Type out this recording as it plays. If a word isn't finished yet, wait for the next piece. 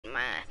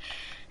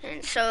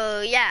And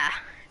so yeah,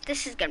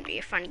 this is gonna be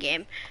a fun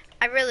game.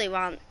 I really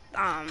want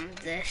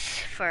this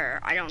for,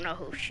 I don't know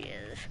who she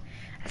is.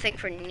 I think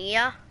for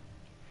Nia.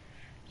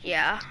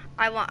 Yeah,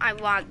 I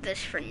want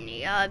this for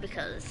Nia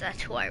because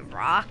that's who I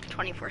rock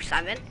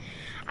 24/7.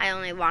 I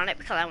only want it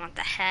because I want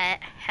the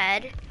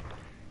head.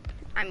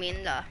 I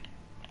mean the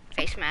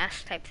face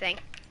mask type thing.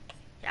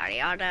 Yada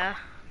yada.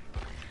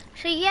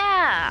 So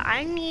yeah,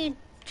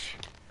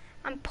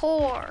 I'm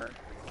poor.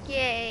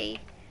 Yay.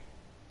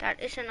 That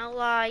isn't a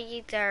lie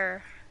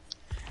either.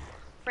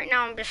 Right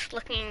now I'm just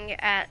looking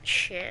at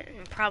shit and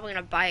I'm probably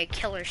gonna buy a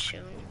killer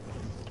soon.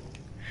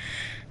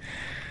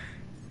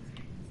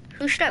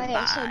 Who should I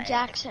buy? So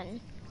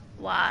Jackson.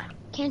 What?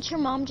 Can't your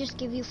mom just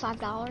give you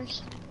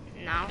 $5?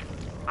 No.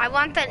 I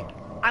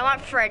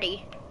want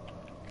Freddy.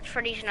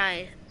 Freddy's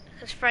nice.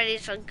 Because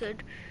Freddy's a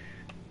good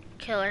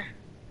killer.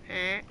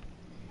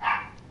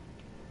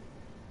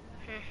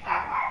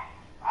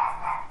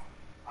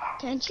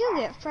 Can't you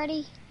get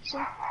Freddy?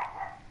 So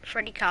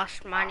Freddy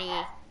costs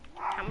money.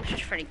 How much does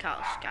Freddy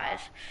cost, guys?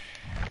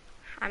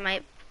 I'm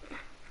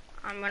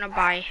gonna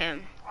buy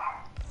him.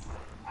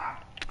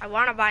 I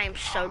wanna buy him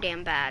so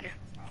damn bad.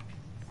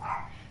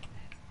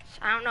 So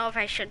I don't know if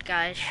I should,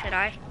 guys. Should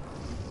I?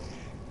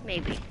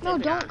 Maybe. No,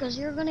 Maybe don't, not. because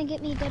you're gonna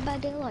get me Dead by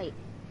Daylight.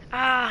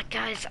 Ah,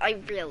 guys,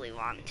 I really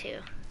want to.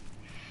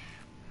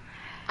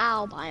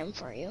 I'll buy him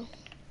for you.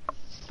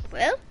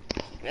 Well?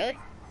 Really?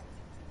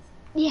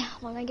 Yeah,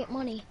 when I get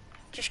money.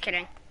 Just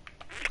kidding.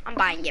 I'm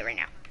buying it right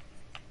now.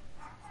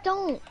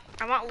 Don't.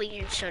 I want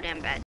Legion so damn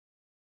bad.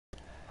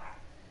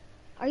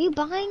 Are you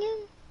buying him?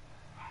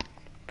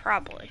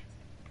 Probably.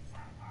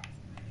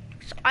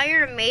 So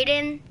Iron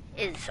Maiden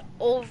is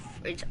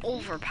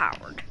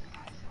overpowered.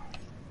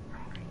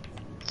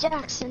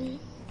 Jackson,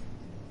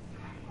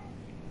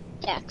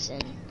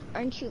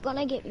 aren't you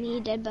gonna get me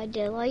Dead by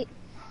Daylight?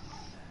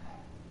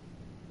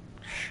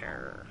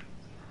 Sure.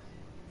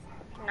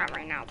 Not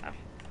right now though.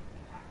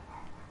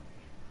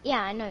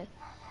 Yeah, I know.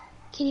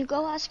 Can you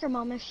go ask your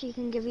mom if she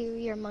can give you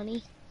your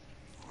money?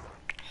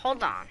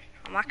 Hold on.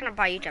 I'm not gonna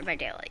buy you Dead by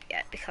Daylight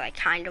yet because I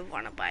kind of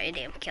want to buy a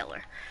damn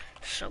killer.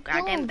 So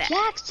goddamn bad.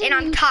 Jackson, And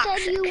I'm you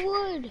toxic. said you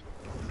would.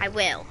 I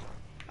will.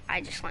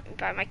 I just let me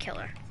buy my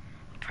killer.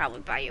 Probably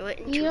buy you it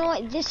in 2 You know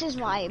days. what? This is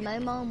why my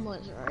mom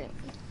was right.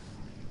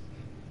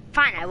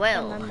 Fine, I And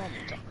will. my mom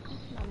didn't.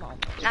 My mom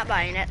was. Not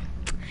buying it.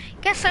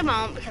 Guess I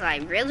won't because I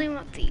really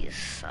want these.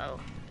 So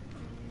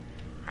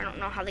I don't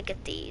know how to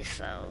get these.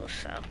 So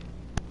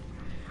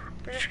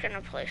we're just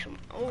gonna play some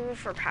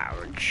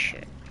overpowered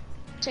shit.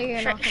 So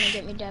you're not gonna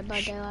get me Dead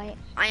by Daylight?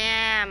 I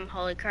am.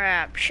 Holy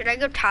crap. Should I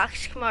go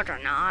toxic mode or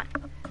not?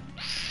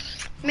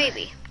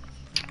 Maybe.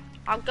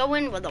 I'll go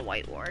in with a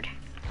white ward.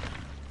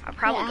 I'll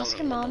probably ask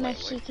go your in with mom a if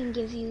white she ward. can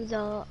give you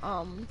the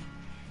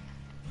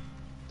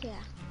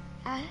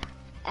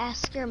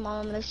ask your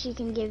mom if she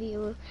can give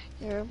you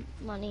your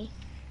money.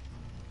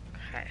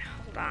 Okay,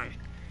 hold on.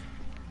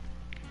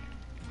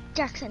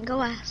 Jackson,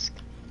 go ask.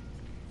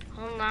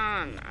 Hold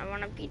on. I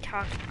want to be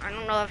toxic. I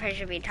don't know if I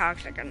should be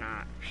toxic or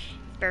not.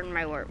 Burn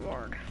my white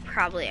ward.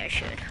 Probably I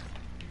should.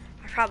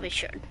 I probably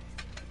should.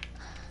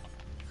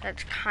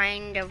 That's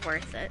kind of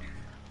worth it.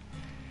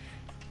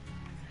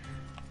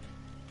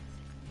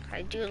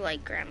 I do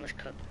like Grandma's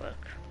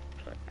cookbook,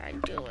 but I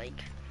do like.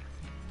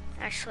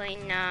 Actually,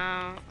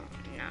 no.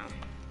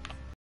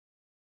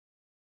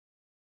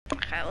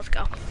 Okay, let's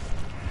go.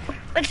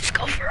 Let's just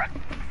go for it.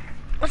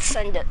 Let's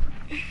send it.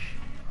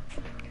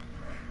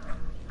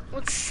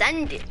 Let's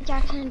send it.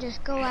 Jackson,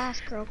 just go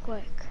ask real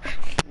quick.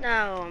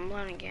 No, I'm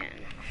going again.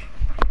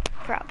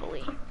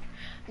 Probably.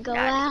 Go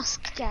Not-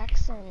 ask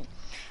Jackson.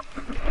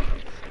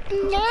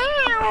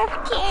 No.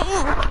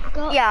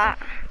 Go, Yeah.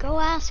 Go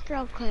ask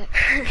real quick.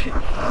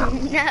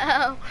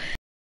 No.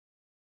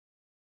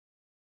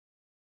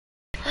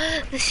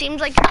 This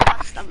seems like it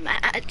lost the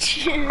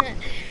match.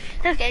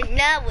 Okay,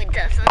 no it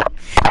doesn't.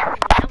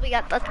 Now we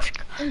got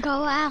the...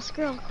 Go ask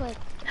real quick.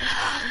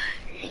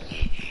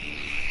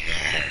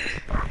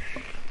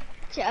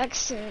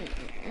 Jackson.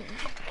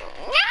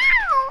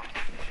 No!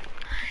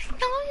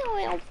 No, you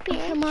little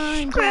bitch. Come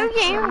on, Screw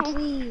Jackson, you.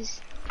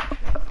 please.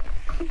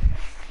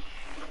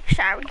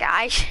 Sorry,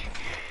 guys.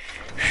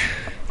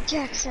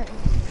 Jackson.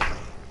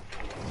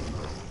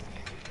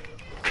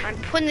 I'm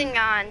putting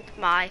on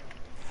my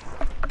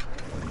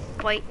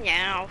white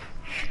now.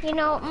 You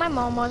know, my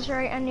mom was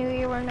right. I knew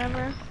you were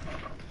never.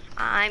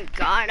 I'm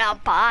gonna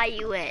buy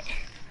you it.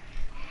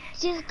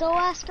 Just go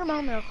ask your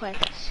mom real quick.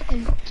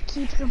 And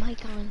keep your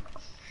mic on.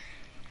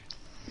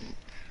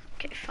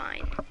 Okay,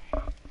 fine.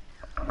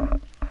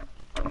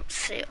 Don't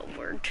say a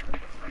word.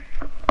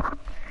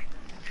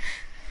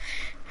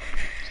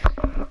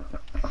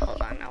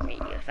 Hold on, I'll meet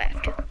you if I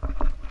have to.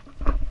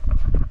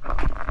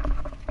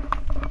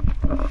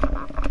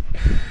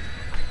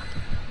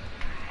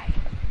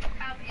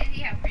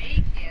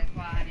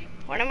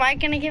 When am I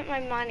gonna get my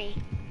money?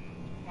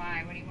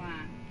 Why? What do you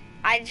want?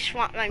 I just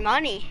want my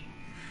money.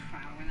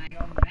 Well, when I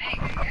go to the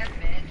bank, I guess,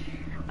 bitch.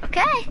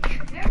 Okay.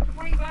 There's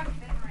 $20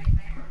 sitting right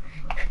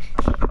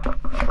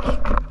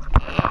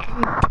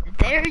there.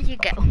 There you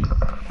go.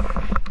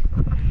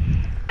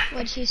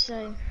 What'd she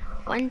say?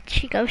 When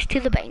she goes to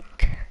the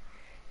bank.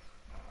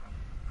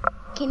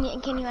 Can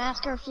you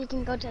ask her if she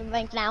can go to the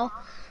bank now?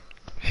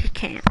 She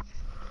can't.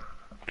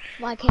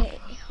 Why can't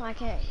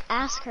you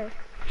ask her?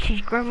 She's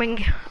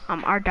grooming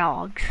our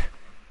dogs.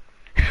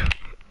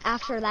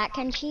 After that,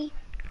 can she?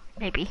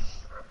 Maybe.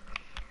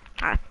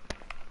 I'll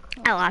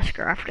ask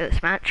her after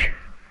this match.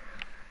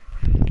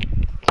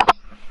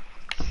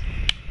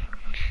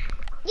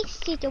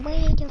 This is the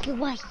way of the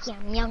white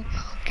young.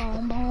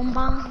 Boom, boom,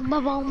 boom,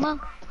 boom, boom,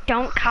 boom.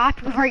 Don't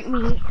copyright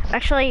me.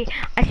 Actually,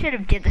 I should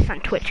have did this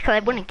on Twitch because I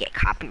wouldn't get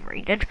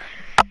copyrighted.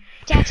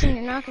 Jackson,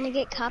 you're not gonna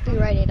get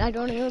copyrighted. I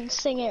don't even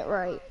sing it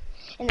right,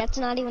 and that's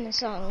not even a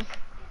song.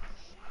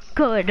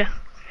 Good.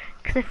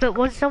 Because if it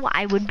was so,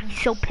 I would be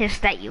so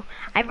pissed at you.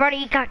 I've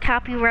already got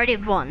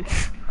copyrighted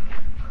once.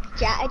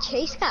 Yeah,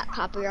 Chase got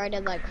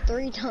copyrighted like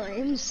 3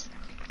 times.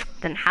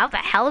 Then how the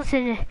hell is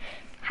it?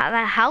 How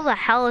the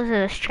hell is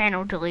this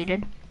channel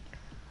deleted?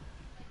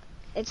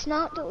 It's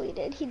not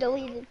deleted. He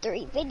deleted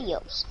 3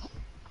 videos,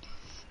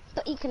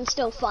 but you can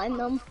still find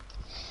them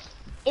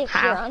if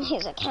How? you're on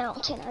his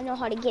account, and I know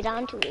how to get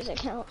onto his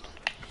account.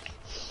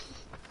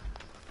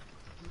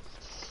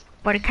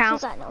 What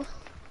account? 'Cause I know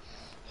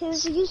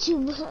his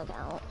YouTube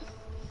account,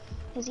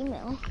 his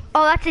email.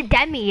 Oh, that's a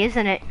Demi,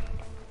 isn't it?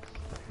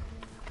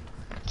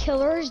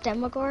 Killer's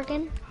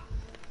Demogorgon.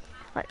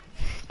 Let's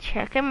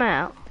check him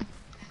out.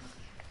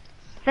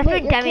 That's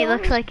Wait, what your Demi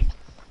looks like.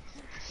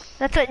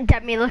 That's what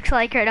Demi looks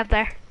like right up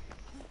there.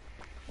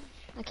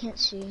 I can't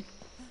see.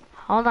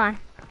 Hold on.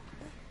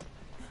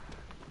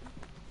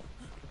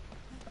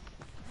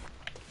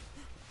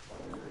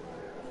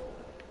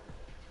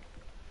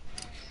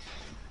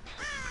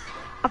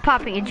 I'm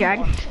popping a jar.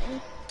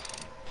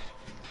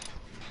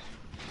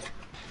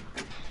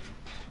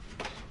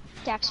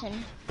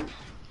 Jackson.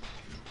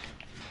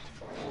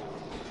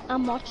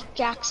 I'm watching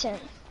Jackson.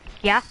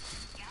 Yeah?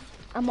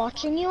 I'm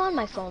watching you on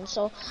my phone,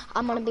 so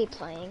I'm gonna be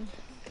playing.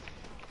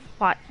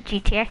 What?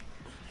 GTA?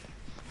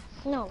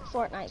 No,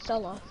 Fortnite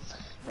solo.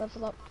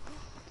 Level up.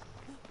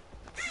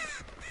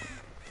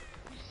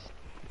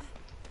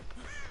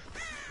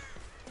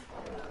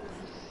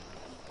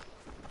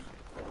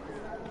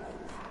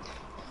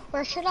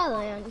 Where should I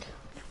land?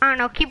 I don't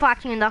know. Keep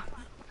watching though.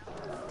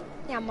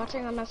 Yeah, I'm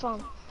watching on my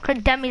phone. Cause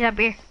Demi's up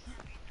here.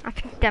 I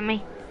think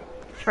Demi.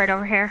 It's right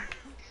over here.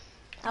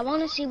 I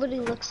want to see what he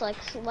looks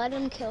like, so let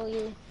him kill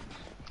you.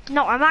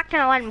 No, I'm not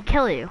gonna let him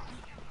kill you.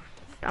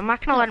 I'm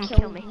not gonna let him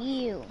kill me.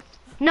 You.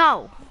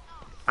 No!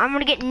 I'm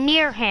gonna get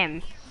near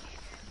him.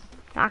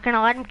 Not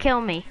gonna let him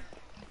kill me.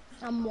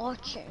 I'm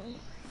watching.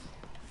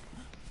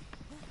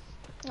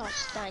 Oh,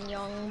 Stan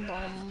Young,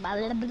 boom, blah,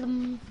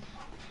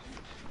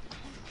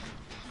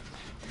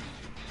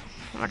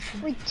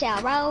 Reach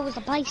out, was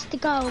a place to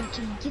go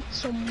to get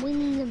some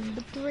wings and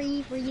the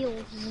 3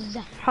 reels.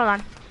 Hold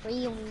on.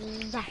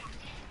 Reels.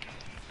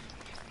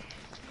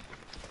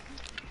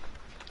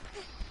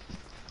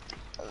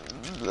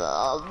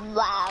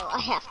 Wow, I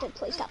have to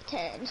place top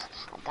 10.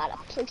 I gotta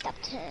place top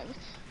 10.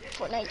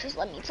 Fortnite just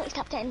let me place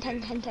top 10,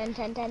 10, 10, 10,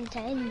 10, 10,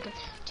 10,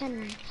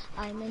 10.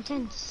 I'm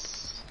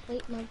intense.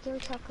 Wait, my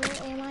third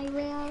chocolate, am I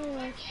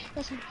real?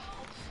 Listen.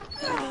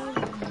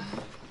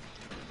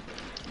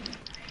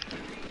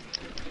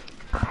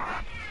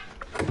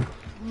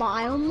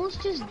 I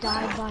almost just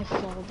died by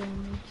fall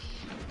damage.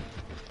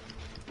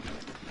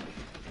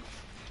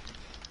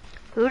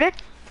 Who did?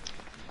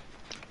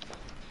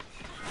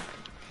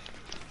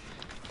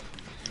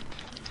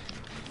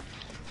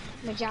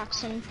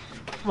 Jackson,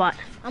 What?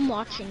 I'm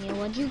watching you.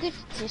 What'd you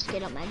just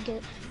get a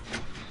medkit?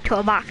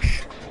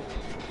 Toolbox.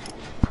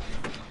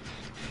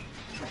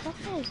 I thought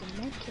that was a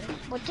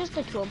medkit. What does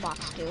the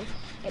toolbox do?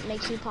 It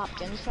makes you pop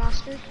gens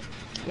faster?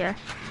 Yeah.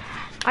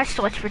 I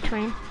switch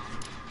between.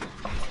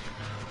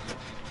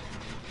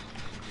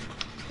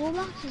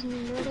 Toolbox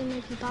doesn't really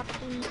make you pop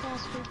gens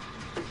faster.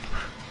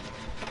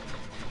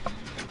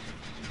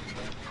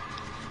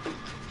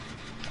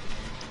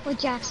 Well,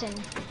 Jackson,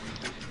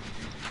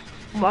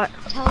 What?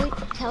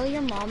 tell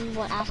your mom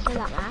what after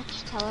that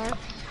match. Tell her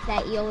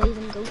that you'll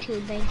even go to a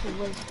bank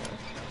with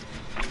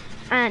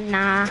her.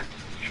 Nah.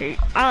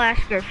 I'll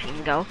ask her if she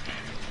can go.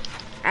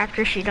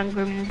 After she done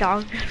grooming the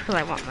dogs, because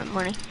I want my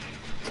money.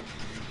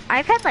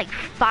 I've had like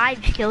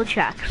 5 skill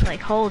checks.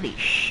 Like, holy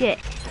shit.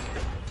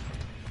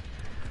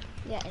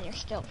 Yeah, and you're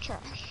still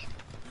trash.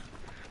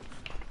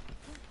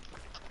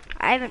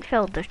 I haven't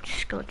filled the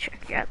skill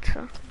check yet,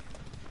 so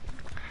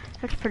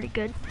that's pretty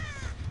good.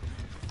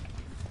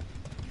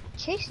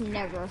 Chase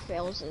never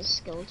fails his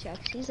skill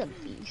checks. He's a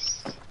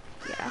beast.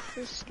 Yeah.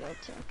 His skill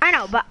check. I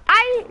know, but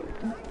I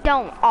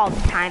don't all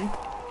the time.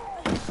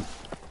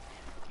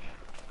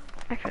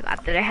 I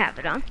forgot that I have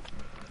it on.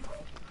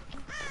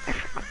 I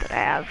forgot that I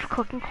have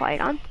Cooking Quiet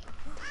on.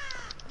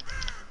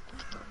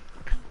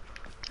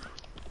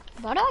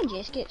 Why do I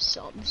just get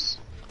subs?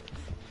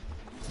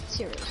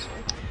 Seriously.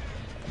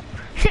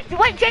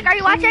 Wait, Jake, are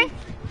you watching?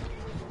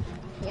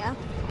 Yeah?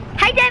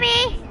 Hi,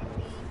 Demi!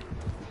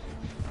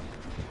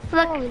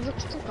 Look. Oh, he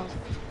looks like a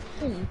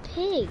fucking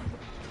pig.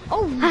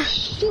 Oh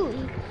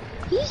shoot,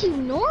 he's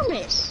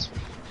enormous.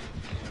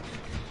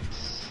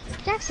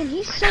 Jackson,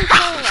 he's so tall.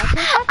 I think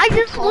that's I the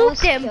just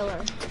tallest looped him.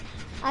 killer.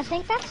 I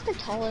think that's the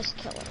tallest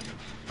killer.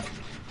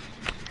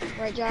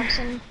 Right,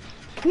 Jackson?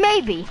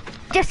 Maybe.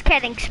 Just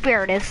kidding,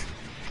 Spirit is.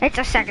 It's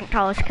the second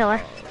tallest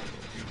killer.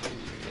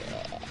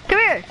 Come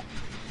here.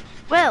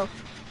 Will.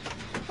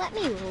 Let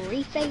me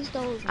rephrase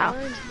those Oh.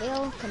 words.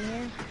 Will, come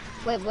here.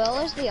 Wait, Will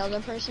is the other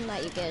person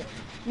that you get.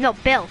 No,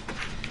 Bill.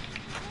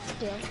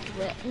 Bill.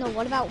 Will. No,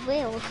 what about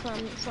Will from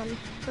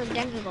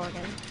Denver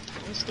Gordon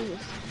and Steve?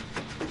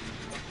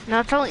 No,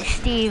 it's only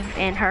Steve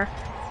and her.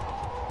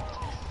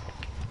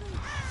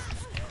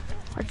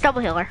 Let's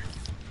double heal her.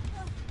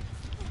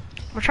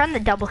 We're trying to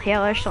double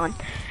heal her, son.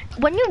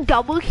 When you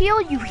double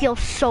heal, you heal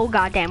so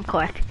goddamn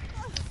quick.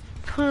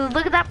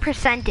 Look at that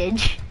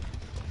percentage.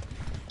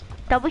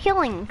 Double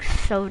healing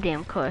so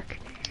damn quick.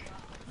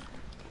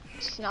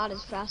 It's not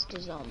as fast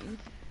as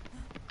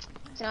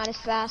It's not as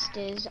fast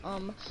as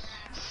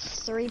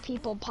 3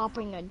 people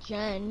popping a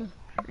gen.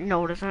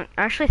 No, it isn't.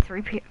 Actually,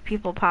 3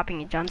 people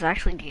popping a gen's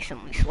actually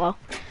decently slow.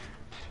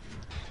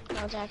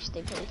 No, it's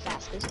actually pretty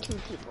fast. Because 2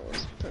 people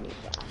is pretty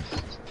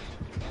fast.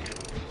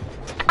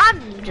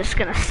 I'm just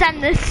gonna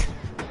send this.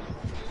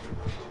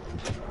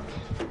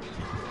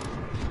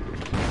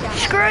 Jackson,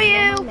 Screw you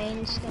know you. my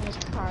main skin is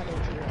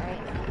Prodigy, right?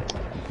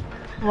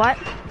 What?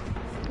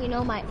 You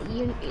know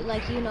you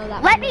know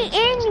that. Let my me main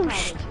skin in, is you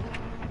Prodigy.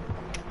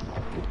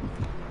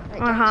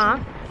 Right, Uh-huh.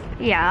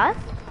 Jackson? Yeah.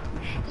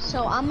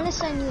 So I'm gonna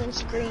send you a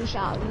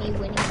screenshot of me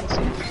winning this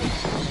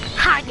match.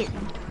 Hide it.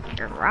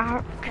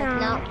 Rock.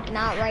 Like,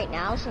 not right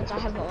now since I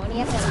haven't won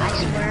yet, but I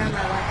swear on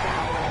my life that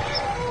I'll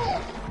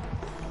win.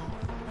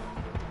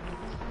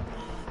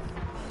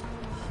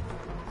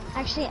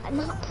 Actually, I'm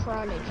not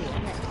Prodigy.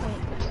 I'm at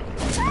Point.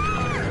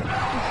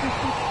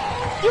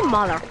 You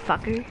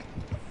motherfucker.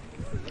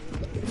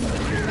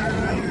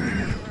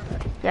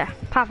 Yeah,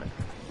 pop it.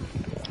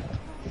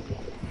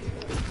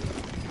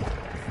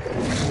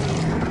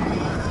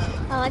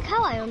 I like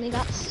how I only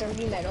got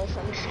 30 medal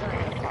from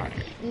starting a car.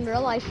 In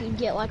real life, you'd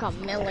get like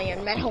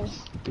 1,000,000 medals.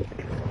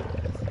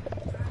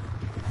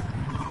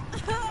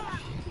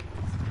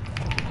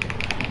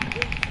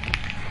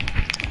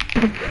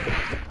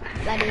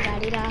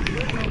 La-di-da-di-da.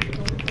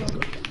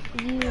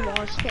 You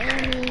are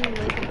standing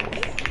with me.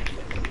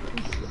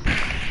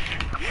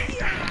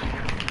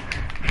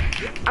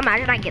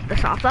 Imagine I get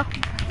this off though.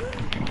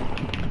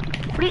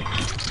 What do you,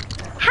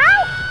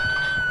 how?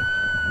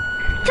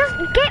 Just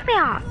get me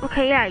off.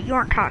 Okay, yeah, you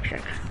aren't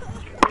toxic.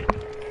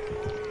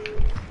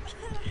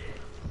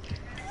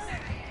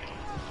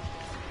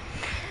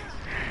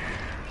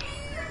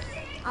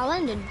 I'll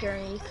end a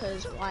journey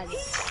because why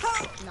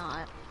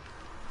not?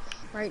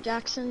 Right,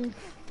 Jackson?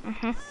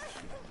 Mhm.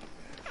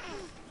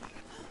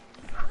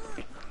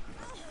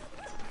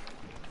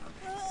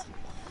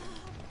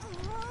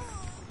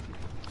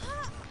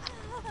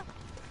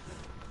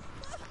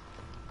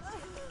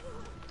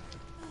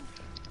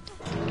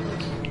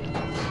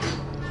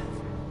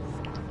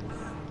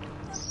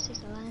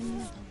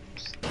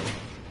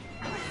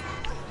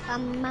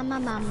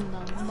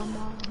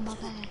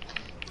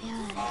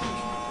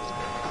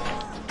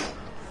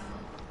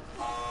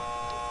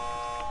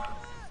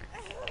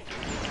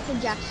 Hey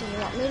Jackson, you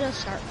want me to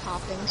start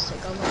popping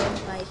Sicko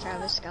Mode by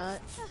Travis Scott?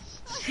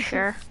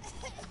 Sure.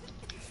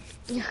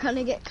 You're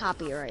gonna get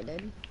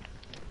copyrighted.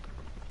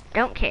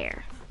 Don't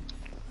care.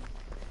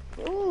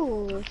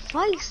 Ooh,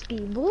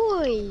 feisty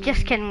boy.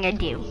 Just kidding, I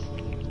do.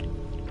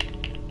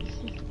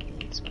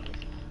 It's fine.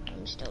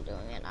 I'm still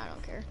doing it. I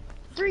don't care.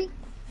 3,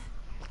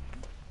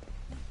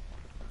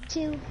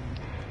 2.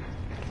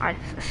 I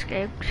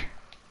escaped.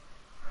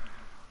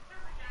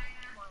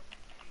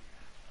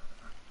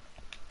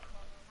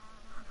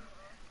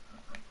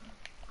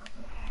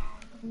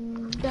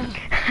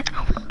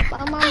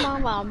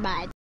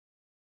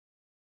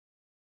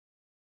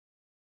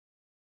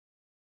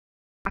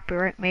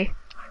 Copyright me.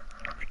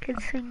 I can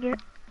sing it.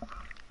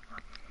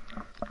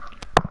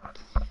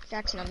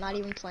 Jackson, I'm not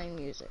even playing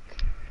music.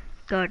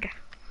 Good.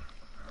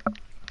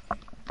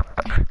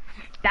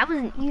 That was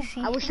an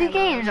easy. I wish The I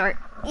games won. are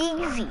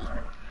easy.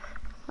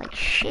 Like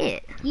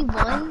shit. You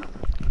won?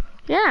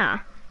 Yeah.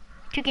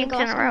 2 games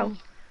in a row. Awesome.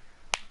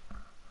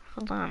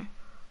 Hold on.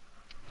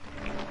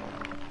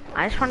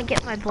 I just want to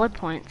get my blood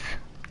points.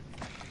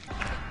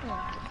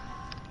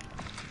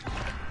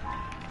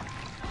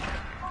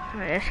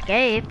 I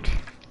escaped.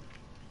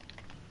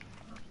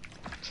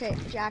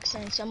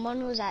 Jackson,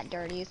 someone was at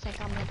Dirty. You think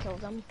I'm gonna kill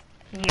them?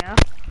 Yeah.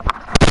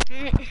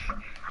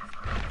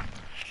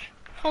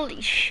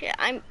 Holy shit,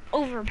 I'm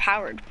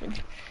overpowered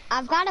with.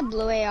 I've got a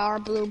blue AR,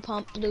 blue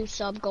pump, blue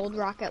sub, gold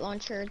rocket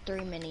launcher,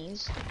 3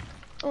 minis.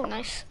 Oh,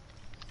 nice.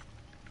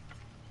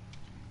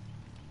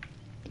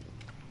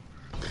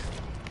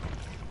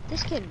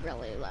 This kid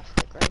really left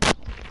the grid.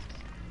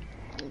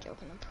 I'm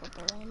joking, a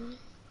purple one.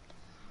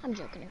 I'm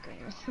joking, a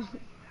green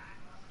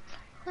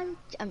one.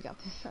 I'm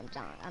joking.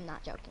 I'm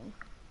not joking.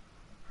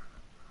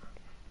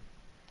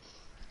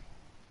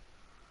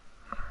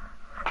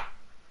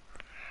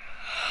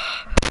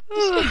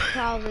 This is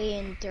probably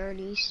in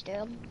 30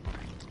 still.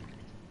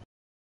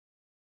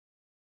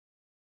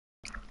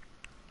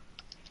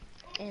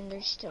 And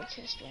there's still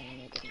just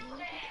animated.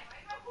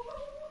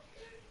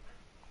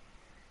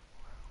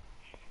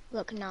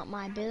 Look, not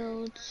my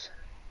builds.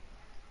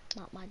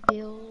 Not my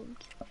build.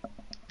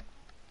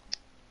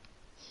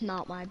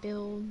 Not my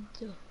build.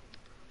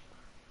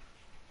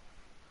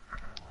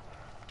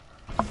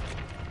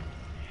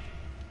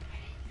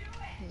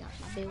 Not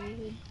my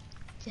build.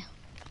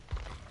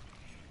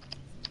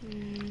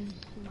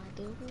 My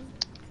build.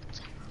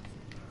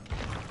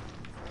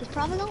 He's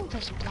probably going to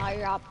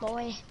fire up,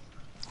 boy.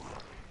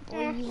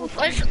 Boy, you will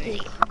Listen to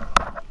think me.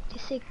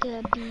 this is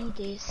gonna be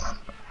this.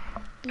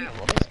 Beat I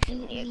will this, listen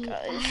beat to you me.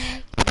 guys.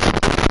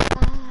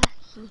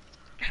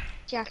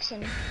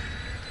 Jackson,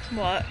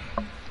 What?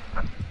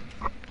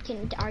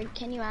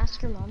 can you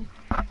ask your mom?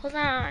 Hold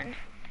on.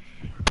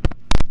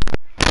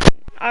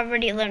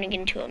 Already loading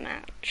into a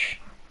match.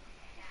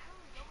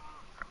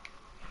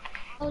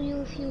 Tell you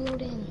if you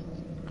load in.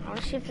 I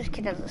want to see if this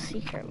kid has a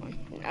secret one.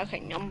 Okay,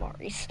 no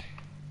worries.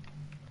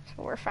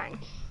 So we're fine.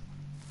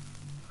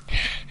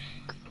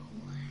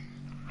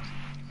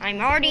 I'm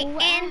already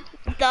in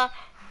the...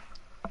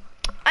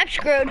 I'm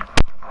screwed.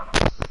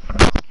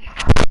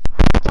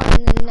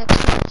 In the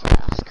next match,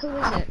 ask. Who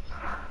is it?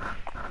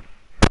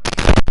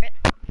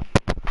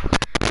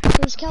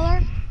 Who's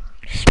killer?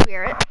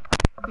 Spirit.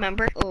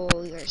 Remember? Oh,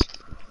 you're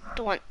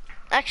The one.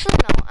 Actually,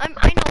 no. I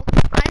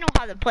know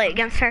how to play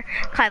against her.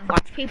 I've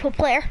watched people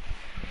play her.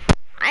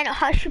 I know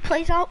how she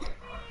plays out.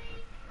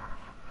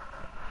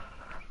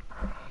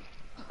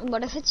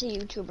 What if it's a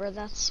YouTuber?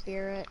 That's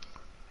Spirit.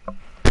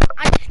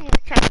 I just need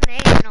to check the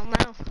name. I don't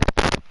know.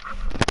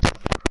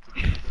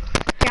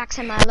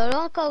 Jackson, my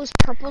little goes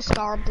purple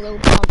scar, blue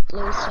pump,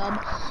 blue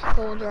sub,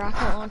 gold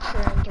rocket launcher,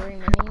 and 3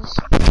 minis.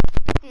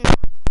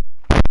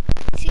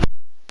 See,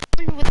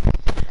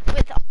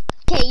 with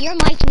Okay, your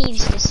mic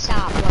needs to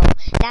stop, bro.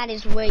 That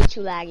is way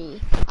too laggy.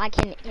 I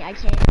can't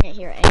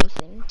hear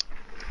anything.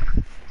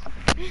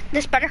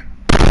 this better.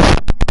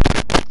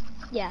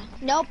 Yeah.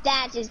 Nope,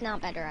 that is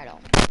not better at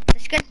all.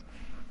 This good.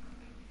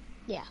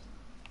 Yeah.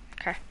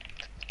 Okay.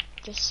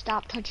 Just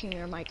stop touching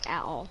your mic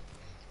at all.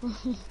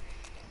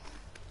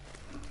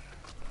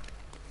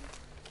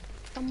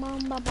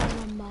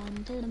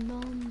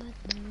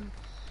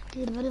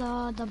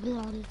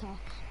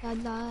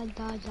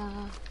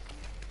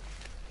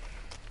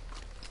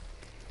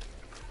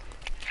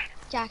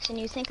 Jackson,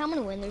 you think I'm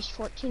gonna win? There's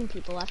 14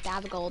 people left. I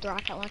have a gold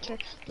rocket launcher,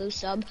 blue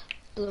sub,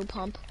 blue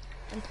pump,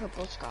 and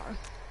purple scar.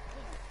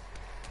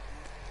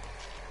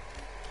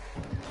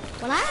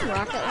 When I have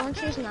rocket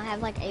launchers and I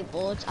have like 8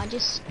 bullets, I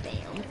just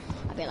spam.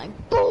 I'll be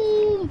like,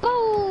 boom,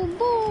 boom,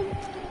 boom.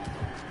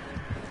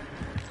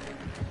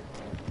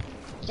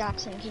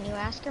 Jackson, can you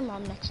ask your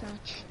mom next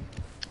match?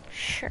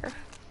 Sure.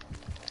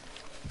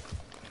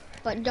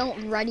 But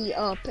don't ready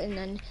up and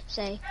then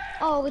say,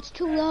 oh, it's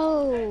too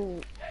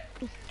low.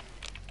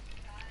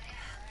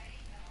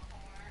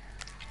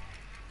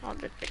 Oh,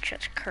 the bitch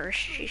has cursed.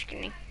 She's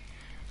getting.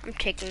 I'm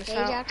taking this Hey,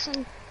 out.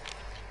 Jackson.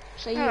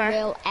 So you Alright.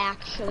 will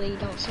actually,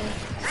 don't say,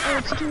 oh,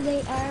 it's too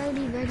late, I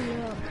already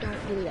ready up.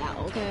 Don't do that,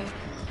 okay?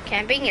 Okay,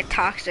 I'm being a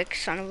toxic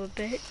son of a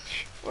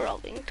bitch. We're all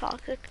being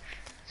toxic.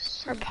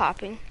 We're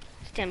popping.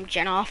 Damn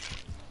Jen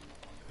off.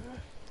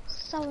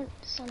 Son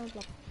of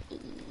a...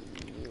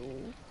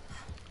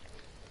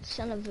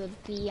 Son of a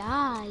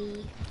B.I.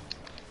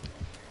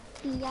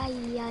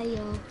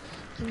 B.I.E.I.O.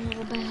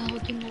 Jingle bell,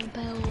 jingle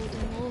bell,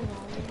 jingle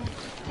bell.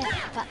 Hey,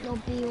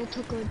 Batmobile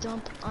took a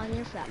jump on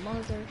your fat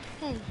mother.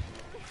 Hey.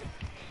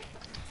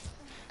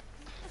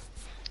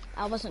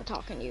 I wasn't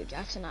talking to you,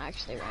 Jackson. I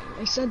actually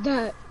randomly said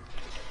that.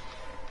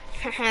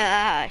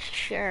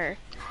 Sure.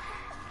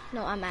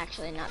 No, I'm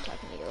actually not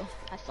talking to you.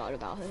 I thought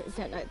about it,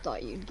 then I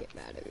thought you'd get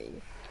mad at me.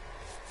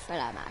 But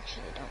I'm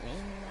actually don't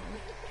mean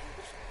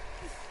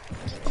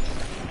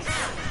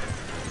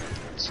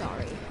that.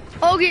 Sorry.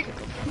 Okay.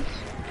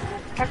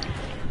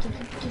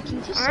 Did you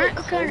just say Aren't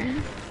Kobe?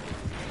 gonna.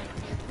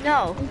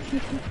 No.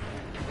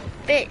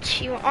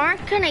 Bitch, you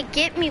aren't gonna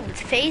get me with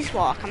phase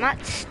walk. I'm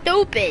not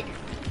stupid.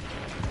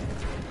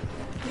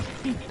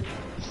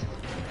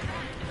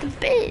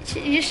 Bitch,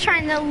 you're just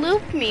trying to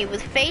loop me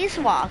with phase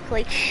walk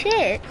like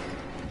shit.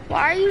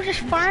 Why are you just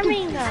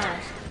farming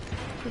us?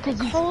 Because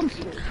you Holy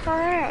stupid.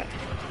 crap.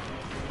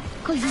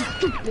 Because you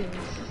stupid.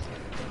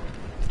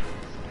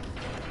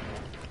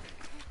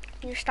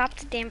 Can you stop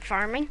the damn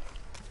farming?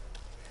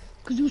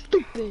 Because you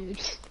stupid.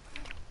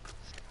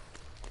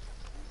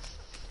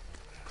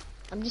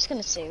 I'm just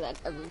gonna say that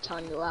every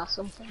time you ask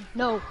something.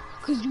 No,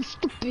 because you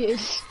stupid.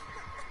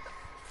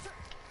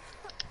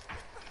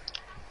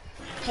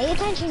 Pay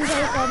attention,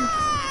 Jacob.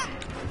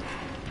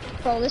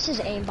 Bro, this is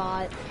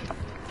aimbot.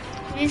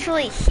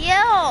 Usually heal.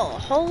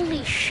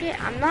 Holy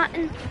shit, I'm not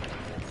in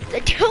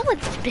the deal with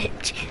this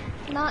bitch.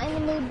 Not in the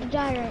mood to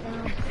die right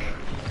now.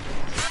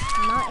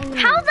 Not in the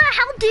How mood. the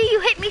hell do you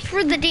hit me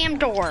through the damn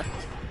door?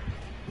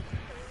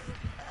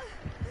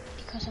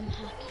 Because I'm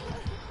hacking.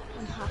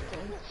 I'm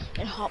hacking.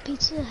 And Hot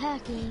Pizza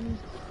hacking.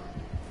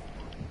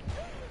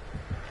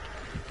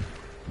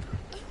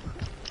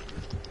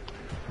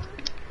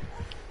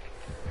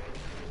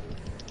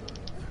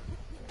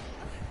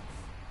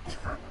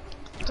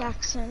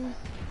 Jackson,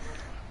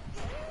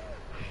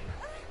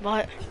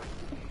 What?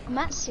 I'm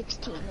at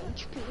 16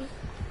 HP,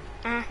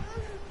 Uh,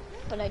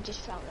 but I just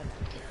found a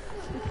medkit.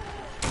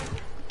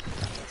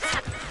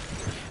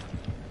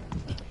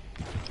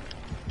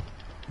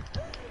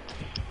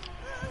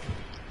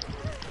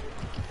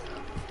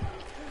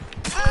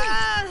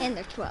 And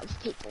there's 12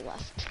 people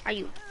left. are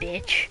you a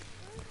bitch?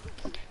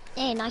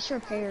 Hey, nice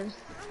repair.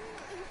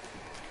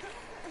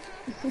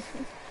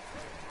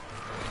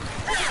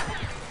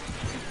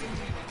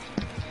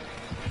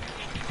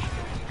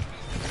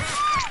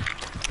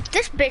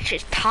 This bitch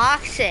is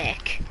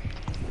toxic.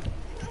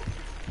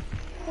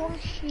 Of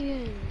course she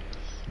is.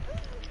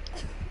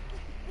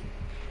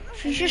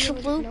 She's just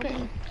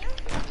looping.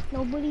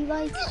 Nobody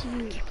likes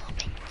you.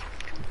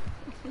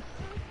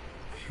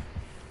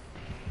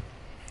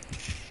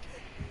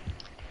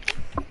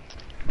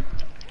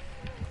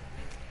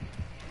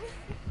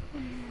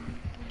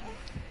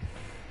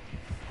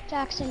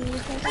 Jackson, you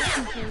think I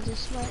can kill this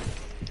sweat?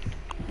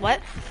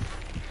 What?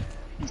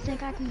 You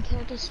think I can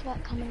kill this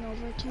sweat coming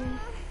over to me?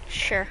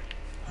 Sure.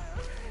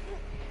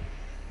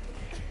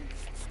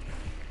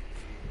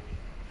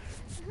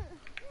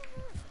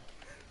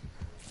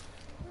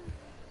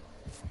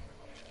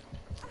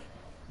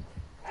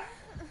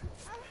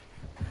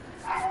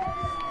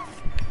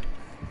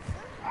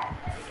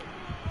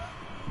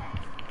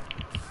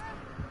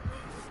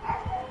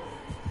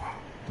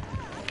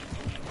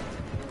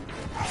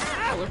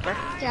 Looper.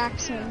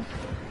 Jackson,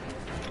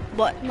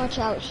 What? watch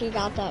out, she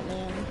got that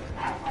man.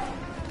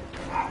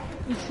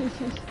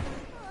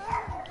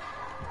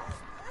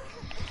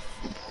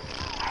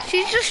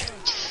 She's just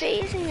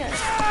phasing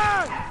us.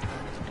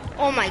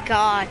 Oh my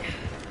god.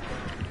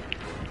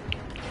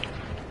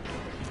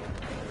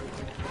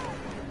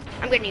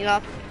 I'm getting you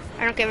up.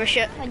 I don't give a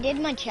shit. I did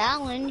my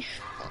challenge.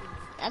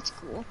 That's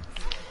cool.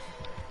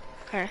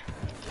 Okay.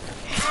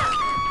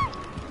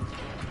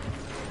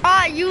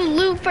 Ah, you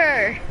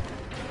looper!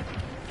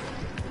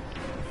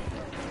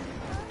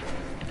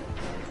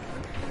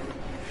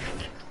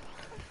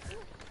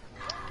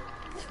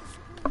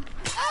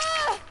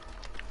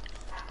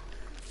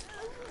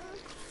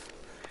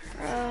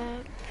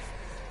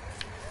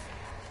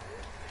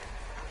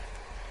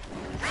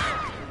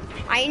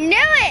 I knew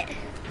it!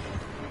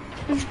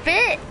 This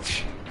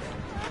bitch!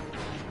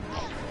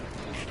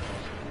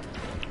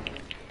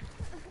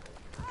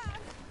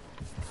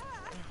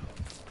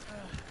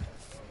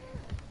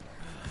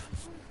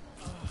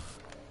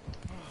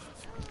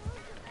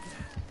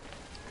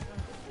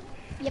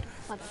 Yep,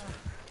 bye.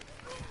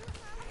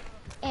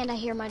 And I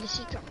hear my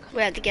deceit drunk.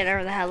 We had to get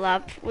her the hell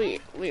up. We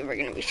were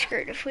gonna be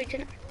screwed if we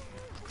didn't.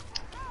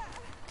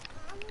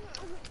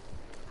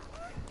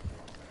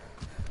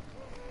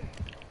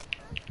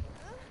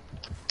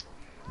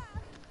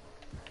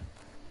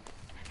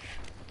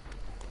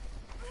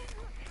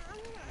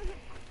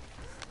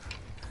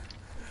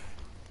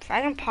 If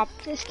I don't pop,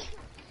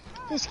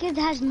 This kid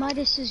has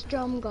Midas's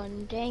drum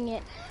gun. Dang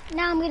it!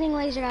 Now I'm getting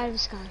lasered out of the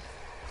sky.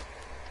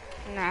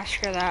 nah,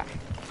 screw that.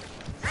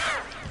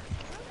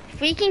 If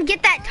we can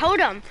get that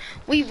totem,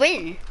 we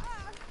win.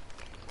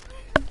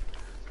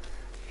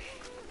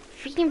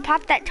 If we can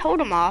pop that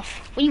totem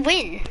off, we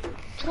win.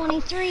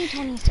 23.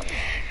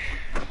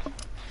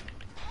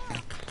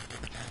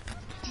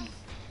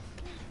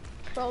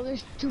 Bro,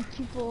 there's 2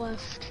 people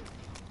left.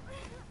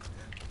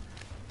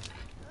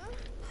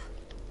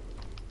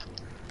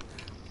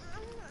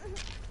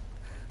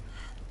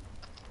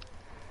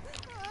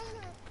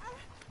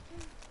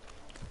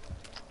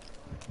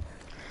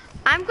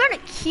 I'm gonna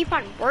keep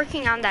on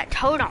working on that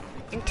totem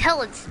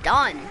until it's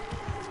done.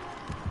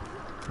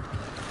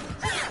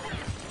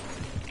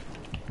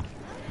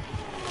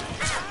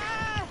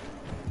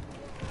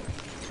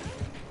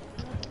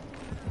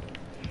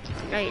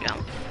 No, you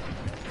don't.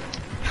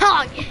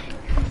 Oh,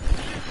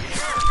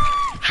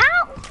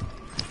 how?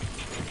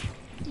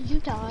 Did you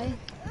die?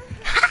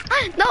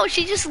 No,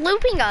 she's just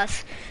looping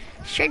us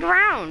straight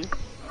around.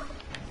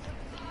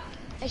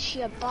 Is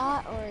she a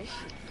bot or is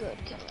she a good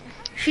killer?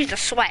 She's a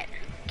sweat.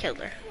 Killed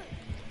her.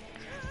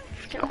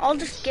 We can all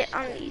just get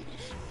on these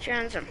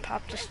gens and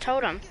pop this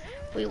totem.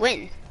 We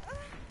win.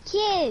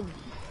 Kid!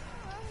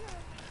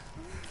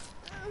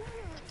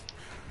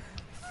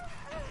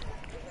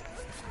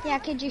 Yeah,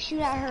 kid, you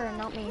shoot at her and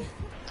not me.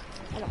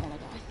 I don't want to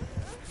die.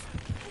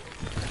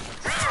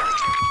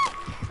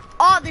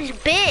 Oh, this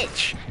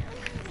bitch.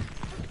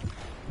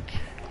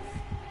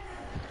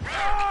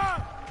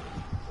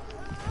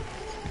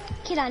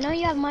 Kid, I know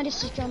you have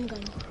Midas's drum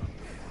gun.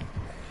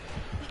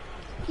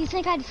 You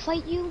think I'd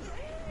fight you?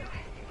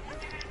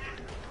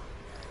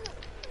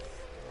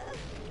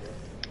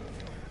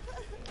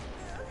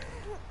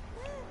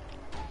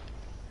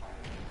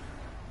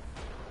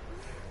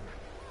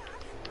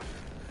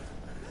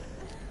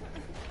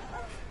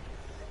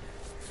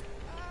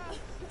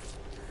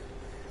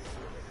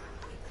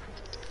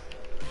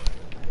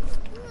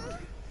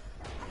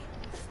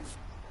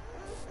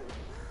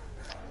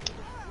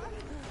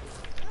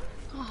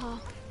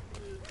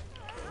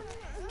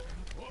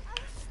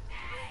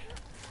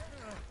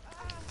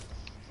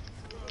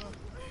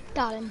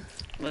 Got him.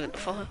 Look at the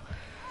photo.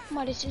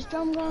 Midas is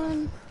drum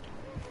gun.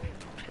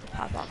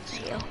 Pop off the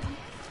heel.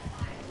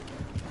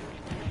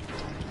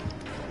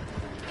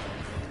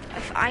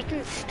 If I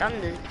can stun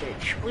this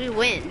bitch, we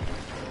win.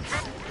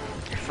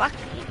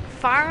 Fucking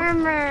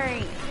farmer.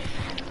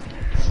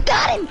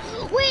 Got him!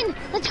 Win!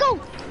 Let's go!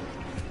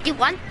 You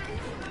won?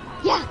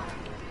 Yeah.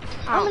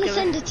 I'm gonna give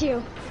send it to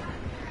you.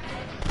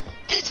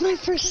 That's my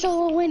first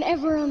solo win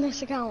ever on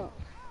this account.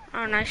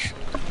 Oh, nice. Here,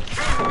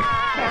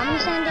 I'm gonna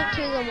send it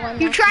to the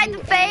one You that's tried you the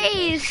and-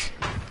 phase.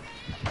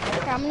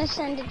 Here, I'm gonna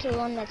send it to the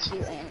one that's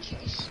you and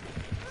Chase.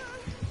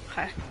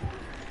 Okay.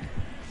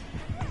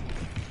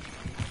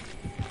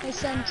 I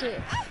sent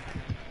it.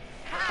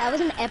 That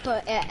was an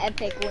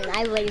epic win.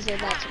 I lasered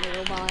that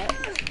robot.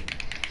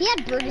 He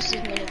had Brutus's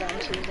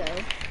minigun too,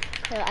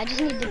 though. So I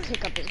just need to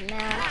pick up his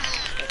mats.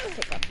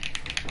 Pick up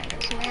all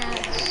his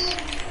mats.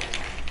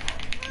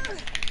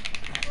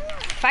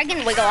 If I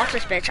can wiggle off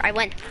this bitch, I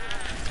win.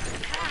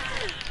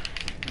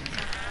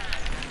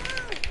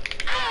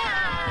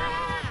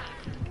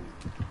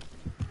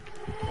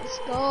 Let's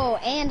go.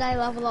 And I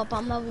level up.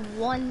 I'm level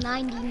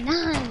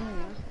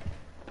 199.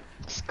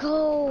 Let's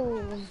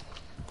go.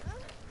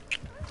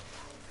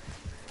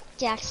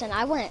 Jackson,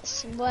 I went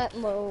sweat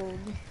mode.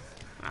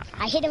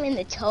 I hit him in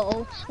the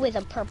toe with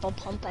a purple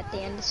pump at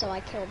the end, so I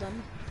killed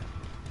him.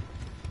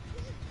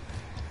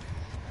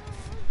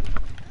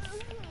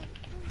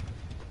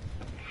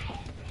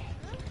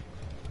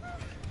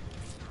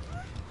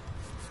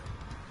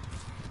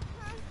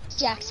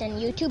 Jackson,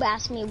 YouTube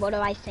asked me what do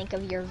I think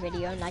of your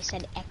video, and I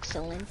said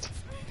excellent.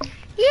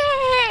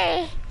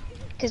 Yay!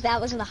 Because that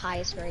was the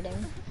highest rating.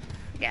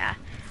 Yeah,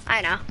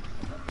 I know.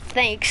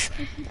 Thanks.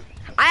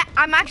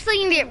 I'm actually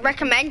gonna get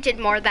recommended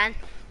more then.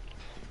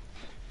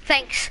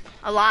 Thanks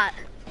a lot,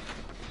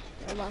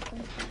 You're welcome.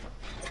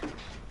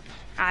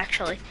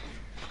 actually.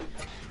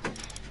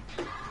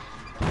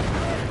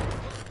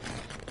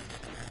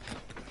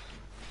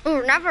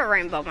 Ooh, never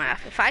rainbow map.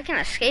 If I can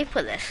escape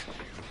with this,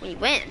 we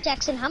win.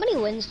 Jackson, how many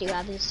wins do you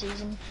have this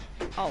season?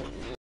 Oh.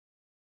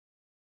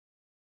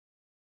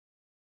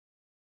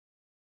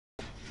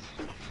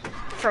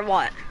 For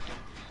what?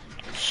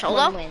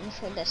 Solo? One win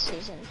for this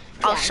season.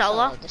 Oh, Yeah, I'm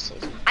solo? this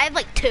season. I have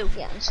like 2.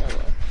 Yeah, I'm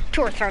solo.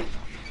 2 or 3.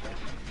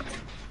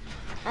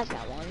 I've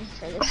got one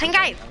for this I think season.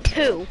 I have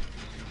 2.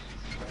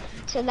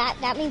 So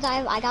that means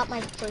I got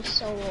my first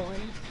solo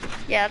win.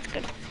 Yeah, that's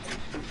good.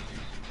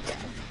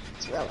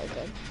 It's really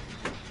good.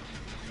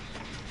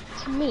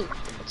 To me,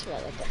 it's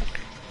really good.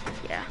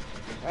 Yeah.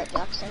 Right,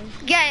 Jackson?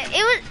 Yeah,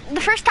 it was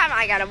the first time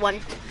I got a 1.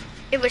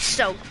 It was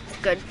so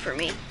good for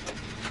me.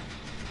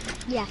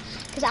 Yeah,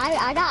 because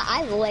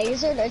I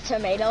lasered a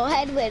tomato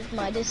head with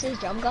Midas's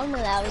drum gun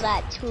when I was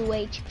at 2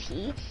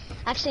 HP.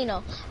 Actually,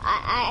 no.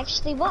 I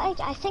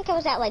think I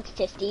was at like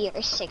 50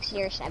 or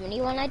 60 or 70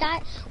 when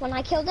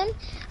I killed him.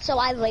 So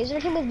I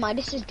lasered him with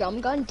Midas's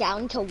drum gun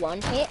down to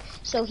 1 hit.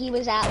 So he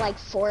was at like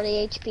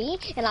 40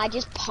 HP, and I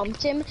just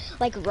pumped him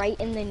like right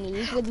in the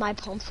knees with my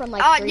pump from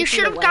like 3 You feet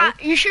should have away.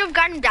 you should have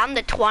gotten down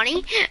to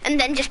 20 and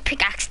then just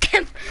pickaxed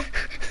him.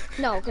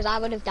 No, because I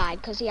would have died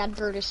because he had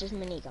Brutus's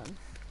minigun.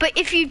 But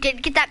if you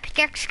did get that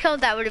pickaxe kill,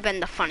 that would have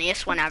been the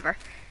funniest one ever.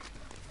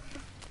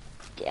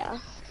 Yeah.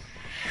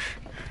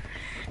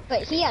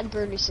 But he had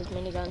Brutus's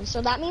minigun,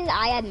 so that means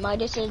I had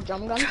Midas's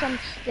drum gun from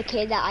the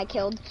kid that I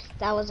killed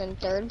that was in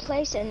 3rd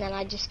place, and then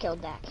I just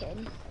killed that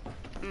kid.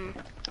 Mm.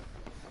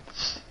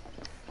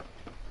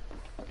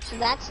 So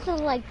that's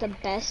the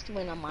best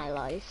win of my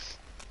life.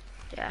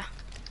 Yeah,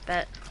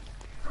 bet.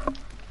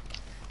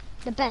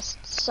 The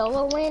best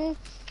solo win?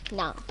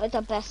 No, but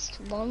the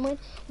best one win.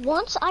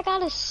 Once I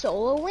got a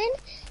solo win,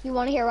 you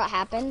want to hear what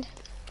happened?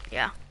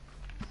 Yeah.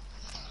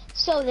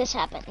 So this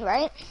happened,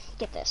 right?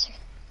 Get this.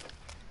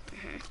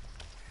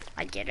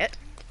 I get it.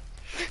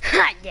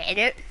 I get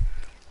it.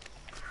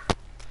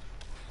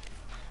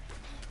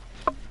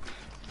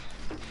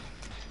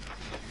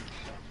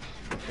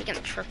 We can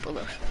triple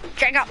this.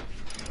 Check out.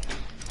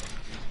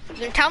 You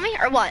gonna tell me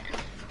or what?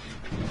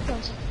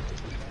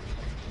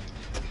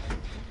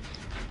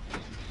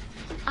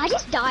 I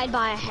just died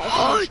by a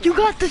head. You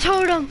got the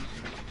totem.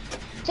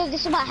 So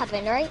this is what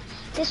happened, right?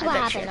 This is I what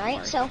bet happened, you right?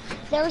 are. So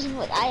there was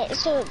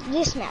so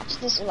this match,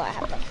 this is what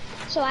happened.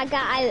 So I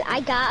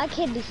got a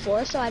kid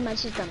before, so I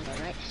mentioned drum gun,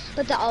 right?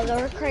 But the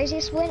other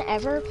craziest win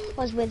ever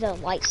was with a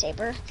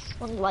lightsaber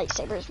when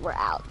lightsabers were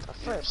out the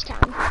first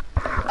time.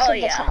 Oh, So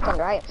yeah. this happened,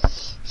 right?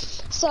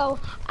 So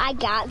I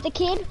got the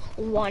kid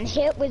 1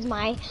 hit with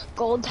my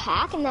gold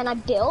hack, and then I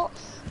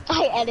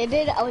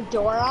edited a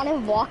door on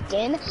him, walked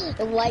in,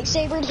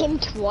 lightsabered him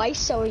twice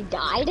so he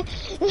died.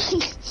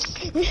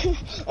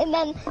 and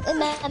then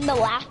the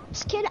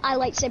last kid, I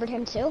lightsabered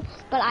him too,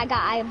 but I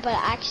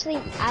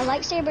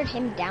lightsabered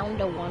him down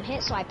to 1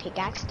 hit, so I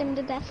pickaxed him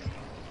to death.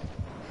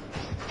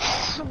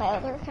 On my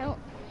other account.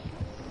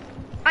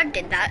 I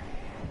did that.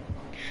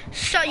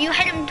 So you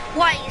hit him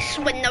twice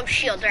with no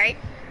shield, right?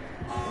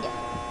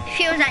 Yeah. If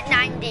he was at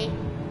 90,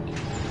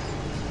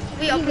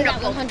 we He opened was up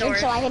at both 100, doors.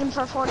 so I hit him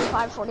for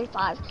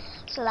 45.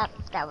 So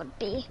that would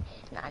be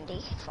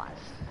 95.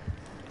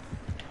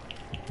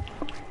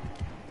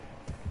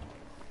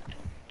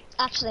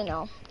 Actually,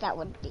 no. That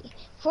would be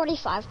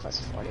 45 plus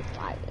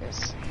 45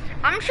 is.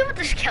 I'm not sure what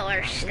this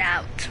killer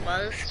stout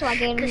was. So I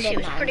gave him Because the she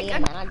was pretty 90,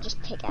 and good. then I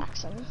just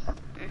pickaxe him.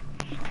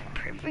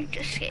 Perfect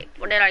escape.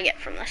 What did I get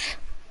from this?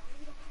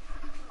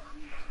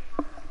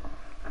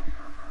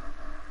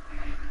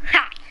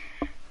 Ha!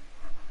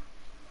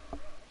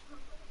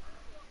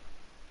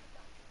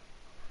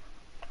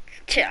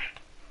 Yeah.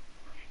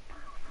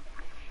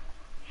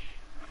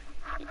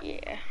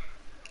 Yeah.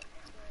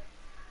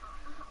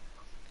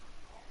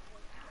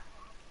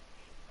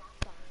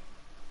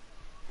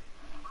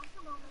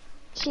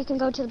 She can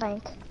go to the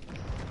bank.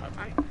 Hold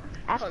on.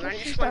 After Hold on,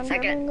 she's just one done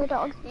second. grabbing the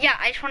dog. Yeah,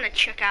 I just want to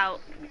check out.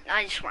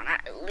 I just want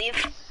to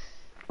leave.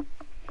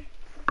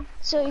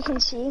 So you can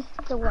see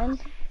the win.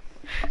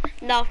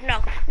 No,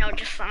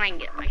 just so I can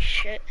get my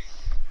shit.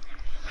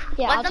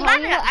 Yeah, Wasn't I'll tell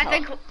you that what an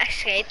epic health.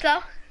 escape though?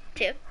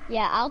 Too.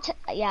 Yeah, I'll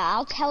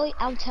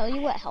tell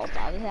you what health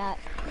I was at.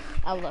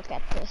 I'll look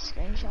at the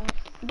screenshot.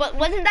 But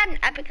wasn't that an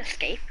epic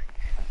escape?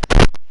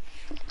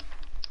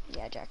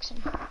 Yeah,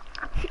 Jackson.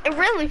 It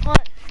really was.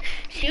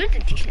 She was a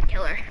decent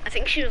killer. I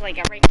think she was like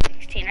a rank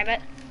 16, I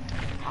bet.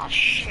 Oh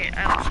shit,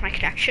 I lost my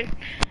connection.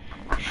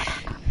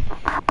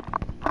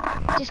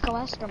 Just go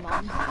ask your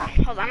mom.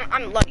 Hold on,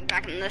 I'm loading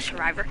back into the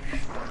survivor.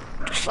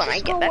 Just let me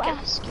Just get go back in.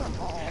 ask your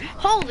mom.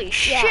 Holy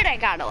shit, I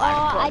got a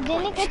lot of I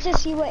blood didn't points. get to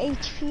see what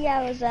HP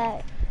I was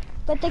at.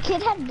 But the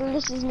kid had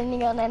Brutus's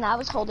minigun and I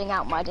was holding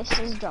out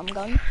Midas's drum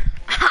gun.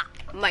 Ha!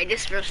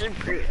 Midas versus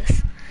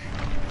Brutus.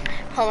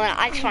 Hold on,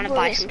 I just want to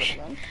buy some Brutus shit.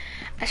 minigun.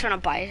 I just want to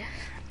buy.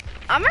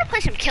 I'm gonna play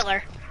some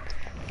killer.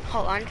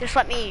 Hold on, just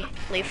let me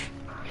leave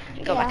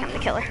and go back Yeah. into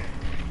killer.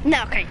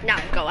 No, okay, now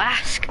go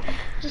ask.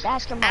 Just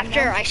ask your mom.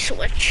 After now. I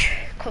switch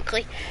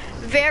quickly,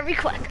 very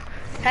quick.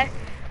 Okay.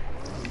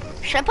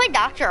 Should I play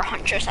Doctor or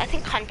Huntress? I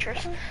think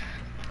Huntress.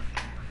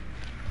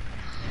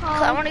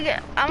 'Cause I want to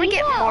get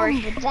more.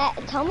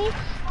 Tell me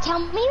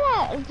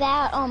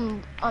that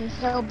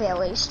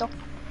Hillbilly story.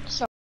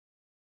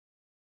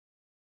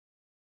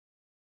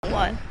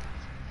 What?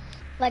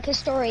 Like his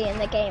story in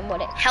the game,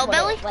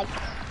 Hellbelly? like,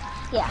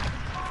 yeah.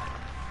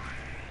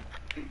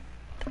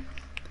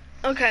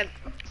 Okay.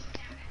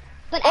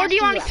 But Or do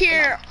you want want to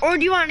hear? Or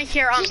do you want to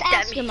hear Just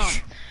ask your mom.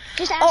 Demis?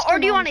 Just ask Or your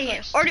do you mom want to?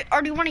 first.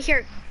 Or do you want to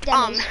hear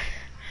Demis.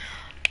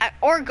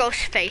 or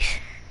Ghostface?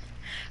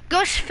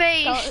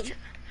 Ghostface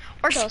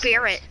or Ghostface.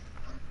 Spirit.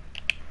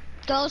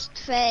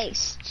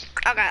 Ghostface.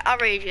 Okay, I'll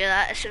read you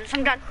that as soon as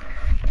I'm done.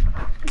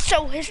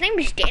 So his name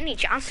is Danny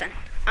Johnson.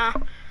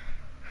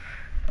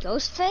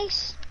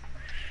 Ghostface?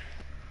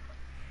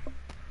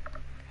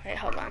 Wait,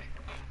 hold on.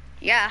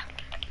 Yeah,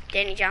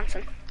 Danny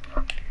Johnson.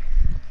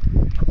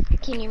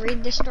 Can you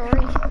read the story?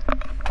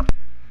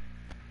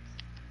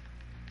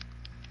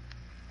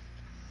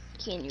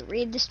 Can you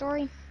read the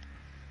story?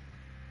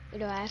 Or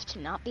do I have to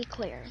not be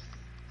clear?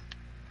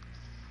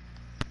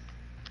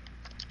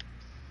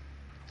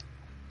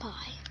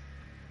 Bye.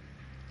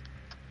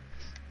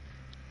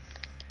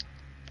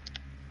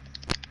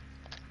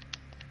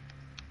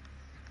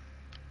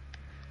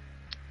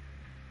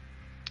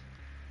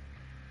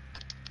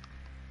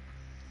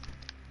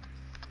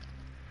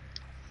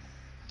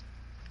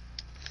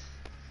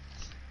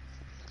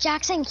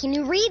 Jackson, can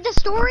you read the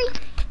story?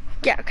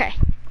 Yeah, okay.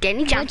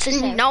 Danny say?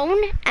 Johnson, known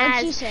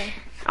What'd you as say?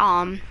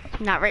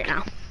 not right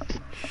now.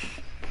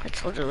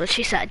 That's literally what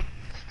she said.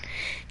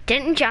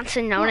 Denton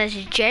Johnson, known as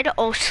Jed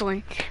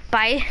Oslin,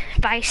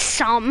 by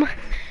some,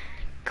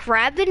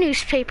 grabbed the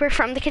newspaper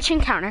from the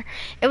kitchen counter.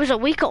 It was a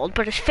week old,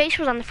 but his face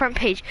was on the front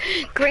page,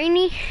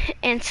 grainy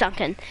and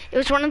sunken. It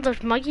was one of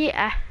those muggy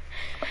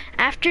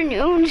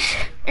afternoons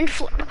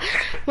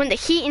when the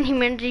heat and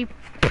humidity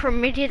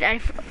permeated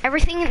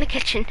everything in the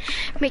kitchen,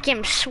 making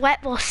him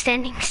sweat while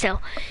standing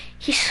still.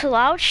 He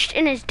slouched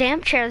in his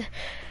damp chair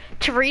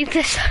to read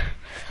this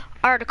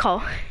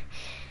article.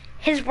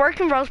 His work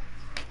in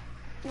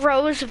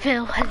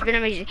Roseville has been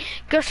amazing.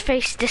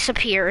 Ghostface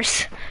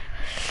disappears.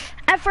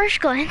 At first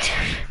glance,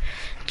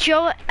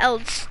 Joe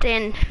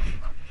Elston,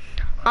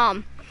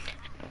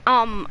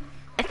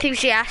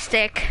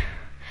 enthusiastic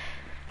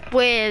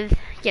with,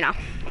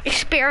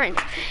 experience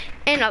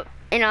in a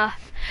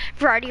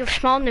variety of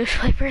small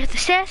newspapers. The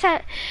status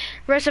at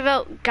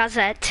Roosevelt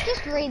Gazette.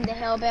 Just read the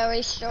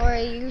Hillbilly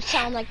story. You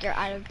sound like you're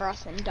out of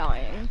breath and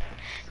dying.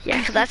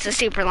 Yeah, 'cause that's a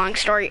super long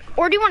story.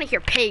 Or do you want to hear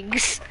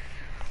pigs?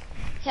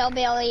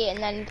 Hillbilly and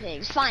then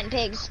pigs. Fine,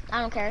 pigs.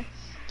 I don't care.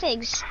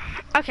 Pigs.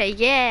 Okay,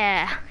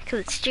 yeah, 'cause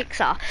it's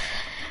Jigsaw.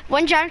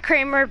 When John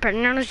Kramer, better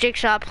known as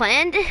Jigsaw,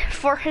 planned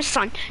for his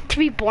son to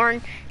be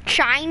born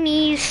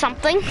Chinese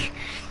something,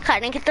 I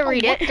didn't get to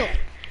read what it. the-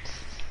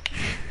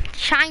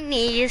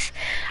 Chinese.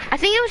 I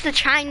think it was the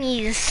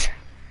Chinese.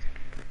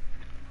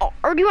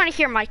 Or do you want to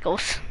hear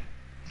Michael's?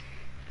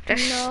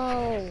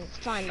 No.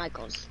 Fine,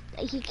 Michael's.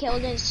 He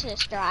killed his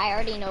sister. I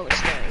already know his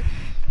story.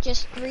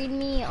 Just read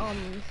me,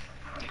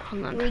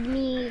 Hold on. read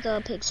me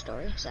the pig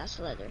story. So that's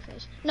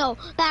Leatherface. No,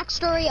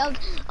 backstory of,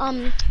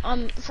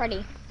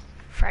 Freddy.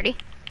 Freddy?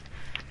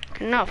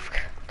 Good enough,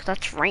 'cause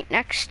that's right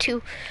next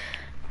to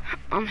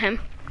him.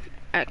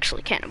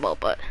 actually cannibal,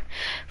 but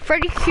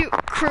Freddy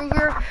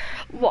Krueger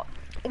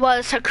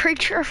was a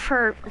creature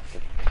for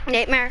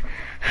nightmare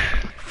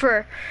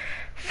for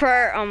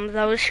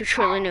those who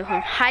truly knew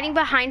him. Hiding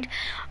behind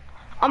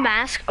a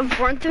mask of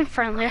warmth and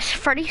friendliness,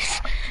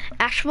 Freddy's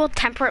actual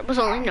temper was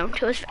only known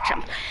to his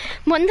victims.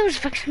 When those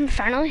victims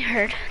finally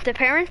heard, the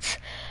parents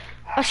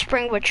of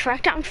Springwood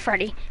tracked down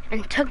Freddy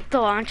and took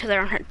the law into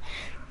their own hands.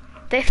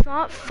 They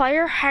thought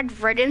fire had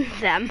ridden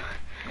them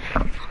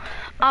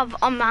of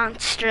a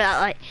monster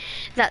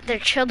that their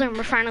children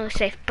were finally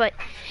safe, but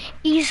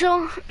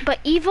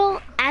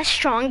evil as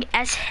strong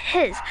as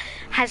his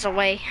has a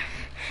way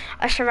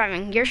of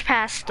surviving. Years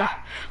passed, the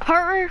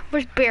horror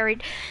was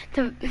buried,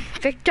 the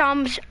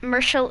victims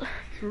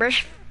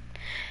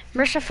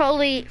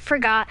mercifully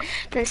forgot,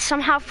 then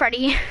somehow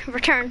Freddy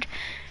returned,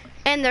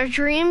 and their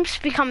dreams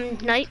become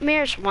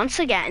nightmares once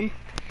again.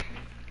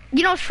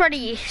 You know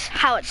Freddy,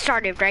 how it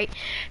started, right?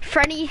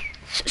 Freddy,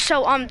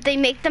 so they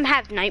make them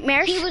have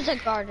nightmares. He was a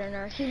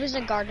gardener. He was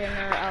a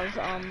gardener of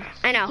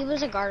I know. He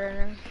was a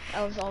gardener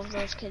of all of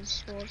those kids'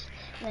 schools,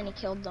 and then he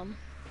killed them.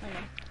 I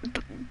know.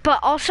 But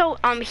also,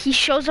 he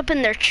shows up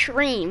in their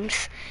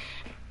dreams,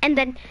 and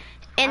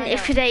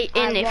if you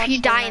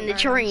die in the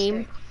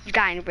dream, you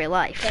die in real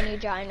life. Then you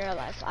die in real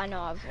life. I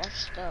know. I've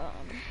watched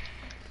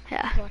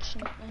Yeah. watched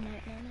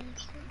Nightmare on Elm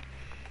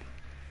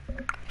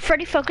Street.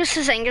 Freddy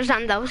focuses angers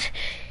on those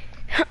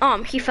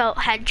he felt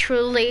had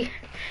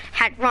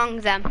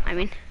wronged them.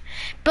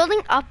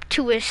 Building up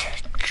to his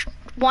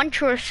one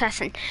true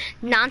assassin,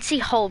 Nancy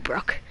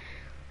Holbrook.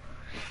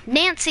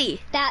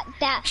 Nancy.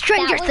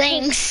 Stranger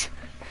Things.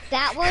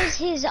 That was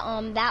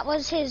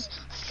his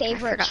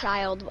favorite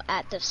child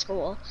at the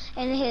school,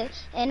 and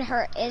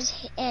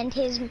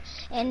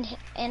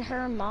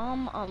her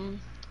mom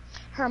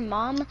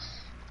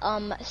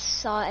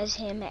saw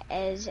him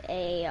as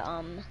a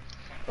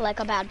like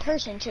a bad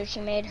person, so she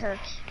made her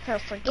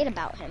forget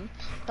about him.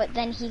 But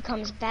then he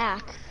comes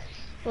back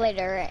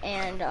later,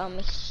 and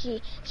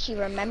she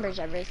remembers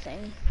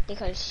everything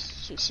because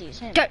she sees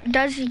him.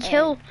 Does he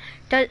kill?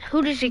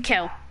 Who does he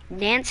kill?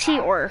 Nancy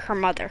or her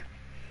mother?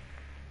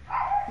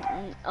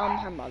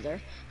 Her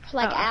mother.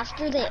 Like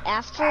after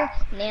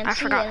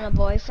Nancy forgot. and the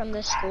boy from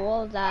the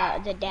school,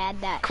 the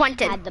dad that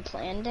Quentin. had the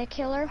plan to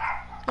kill her.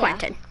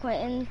 Quentin.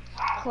 Yeah,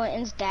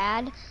 Quentin's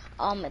dad.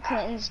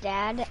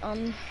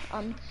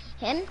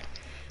 Him.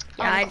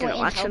 Yeah, I didn't Quentin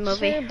watch the helps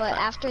movie, her, but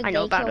after I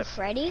know about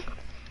it.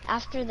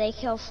 After they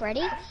kill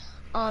Freddy,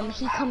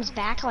 he comes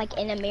back like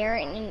in a mirror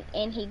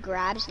and he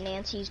grabs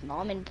Nancy's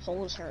mom and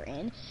pulls her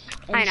in,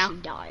 and I know. she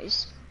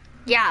dies.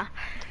 Yeah.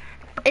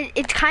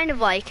 It's kind of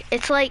like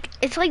it's like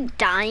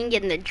dying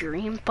in the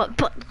dream,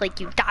 but like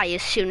you die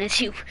as soon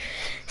as you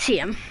see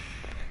him.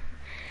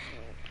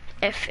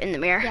 If in the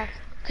mirror. Yeah,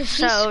 because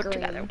she screamed.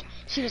 Together.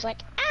 She was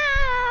like,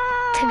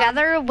 ah!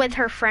 Together with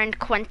her friend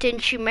Quentin,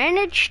 she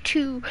managed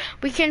to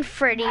weaken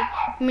Freddy,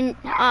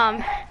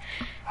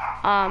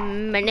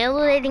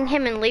 manipulating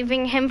him and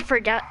leaving him for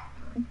dead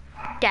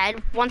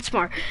once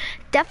more.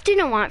 Death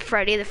didn't want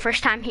Freddy the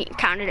first time he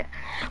encountered it.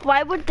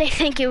 Why would they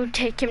think it would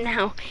take him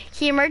now?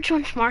 He emerged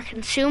once more,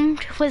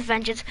 consumed with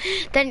vengeance.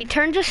 Then he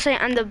turned to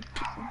sight on the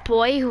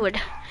boy who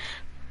had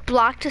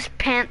blocked his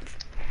path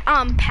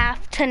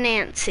to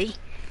Nancy.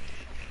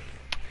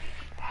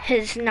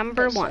 His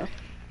number one.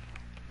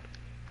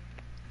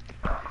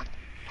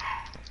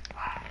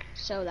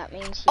 So that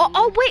means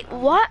Oh wait,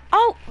 what?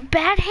 Oh,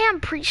 Bad Ham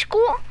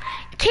Preschool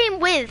came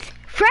with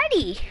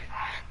Freddy.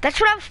 That's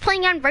what I was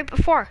playing on right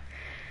before.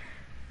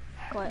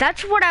 What?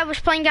 That's what I was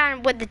playing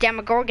on with the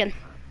Demogorgon.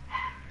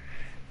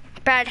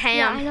 Bad Ham.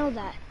 Yeah, I know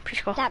that.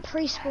 Preschool. That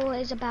preschool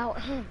is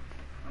about him.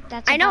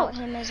 That's I know. about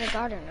him as a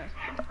gardener.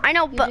 I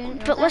know, didn't but know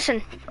that?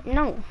 listen,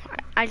 no,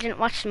 I didn't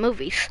watch the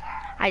movies.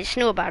 I just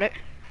knew about it.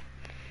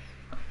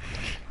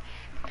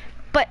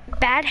 But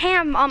Bad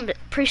Ham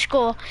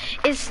Preschool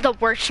is the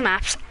worst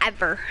maps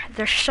ever.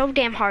 They're so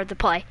damn hard to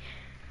play.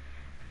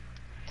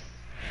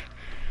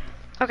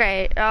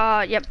 Okay,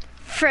 yep.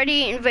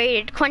 Freddy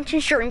invaded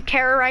Quentin's dream,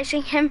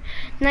 terrorizing him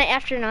night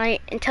after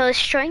night until his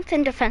strength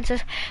and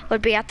defenses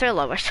would be at their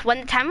lowest. When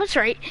the time was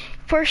right, he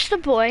forced the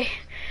boy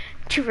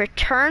to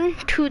return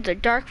to the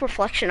dark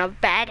reflection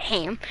of Bad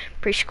Ham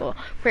Preschool,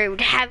 where he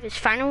would have his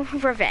final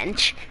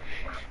revenge.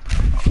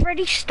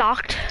 Freddy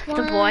stalked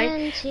the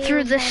boy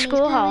through the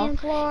school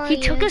hall.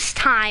 He took his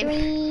time.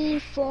 3,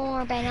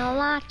 4, better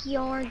lock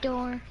your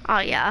door. Oh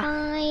yeah.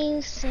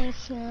 5,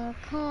 6, your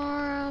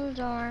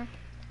corridor.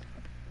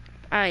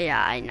 Oh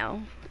yeah, I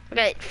know.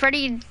 Okay,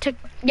 Freddy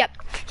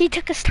he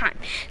took his time,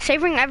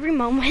 savoring every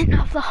moment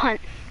of the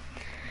hunt.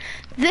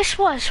 This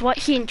was what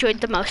he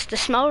enjoyed the most, the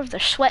smell of their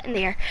sweat in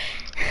the air.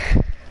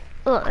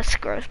 Oh, that's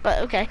gross, but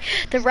okay.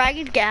 The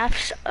ragged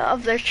gaffs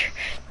of their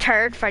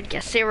tired fried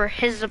guests, they were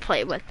his to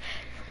play with.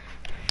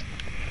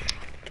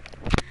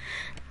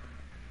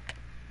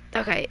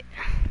 Okay.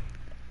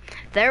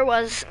 There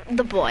was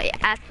the boy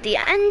at the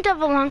end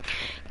of a long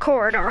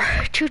corridor,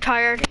 too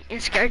tired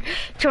and scared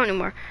to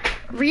anymore.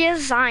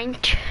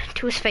 Resigned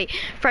to his fate,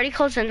 Freddy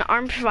closed in,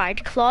 arms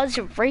wide, claws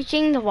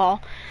raking the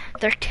wall,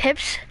 their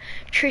tips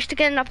Traced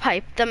again in a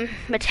pipe. The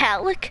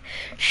metallic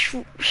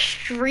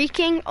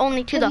shrieking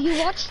only to Have the you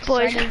watched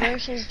boys. Freddy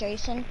vs.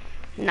 Jason?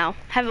 No,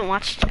 haven't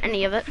watched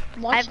any of it.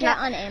 Watch I've that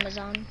not. on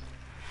Amazon.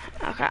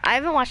 Okay, I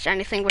haven't watched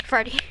anything with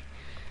Freddy.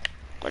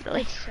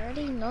 Literally. With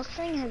Freddy,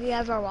 nothing? Have you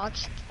ever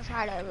watched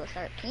Friday the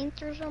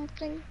 13th or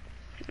something?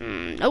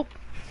 Nope.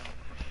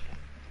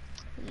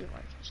 You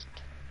are just...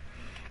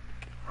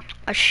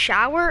 A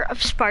shower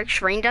of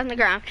sparks rained on the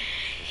ground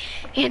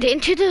and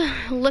into the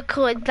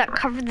liquid that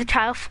covered the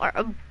tile floor.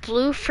 A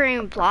blue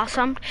flame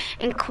blossomed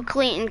and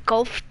quickly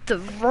engulfed the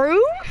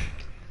room.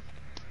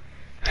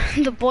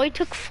 The boy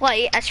took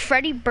flight as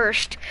Freddy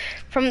burst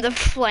from the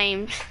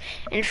flames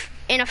in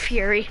a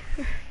fury.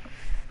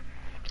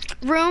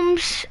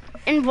 Rooms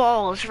and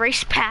walls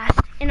raced past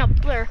in a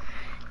blur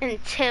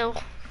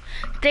until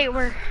they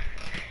were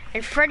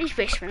in Freddy's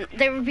basement.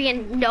 There would be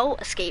no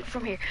escape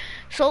from here.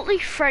 Slowly,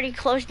 Freddy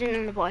closed in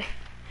on the boy.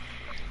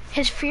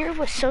 His fear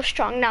was so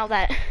strong now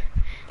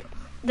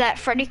that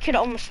Freddy could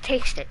almost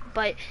taste it,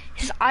 but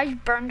his eyes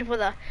burned with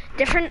a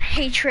different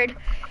hatred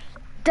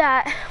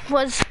that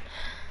was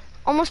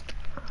almost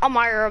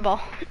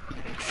admirable.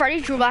 Freddy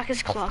drew back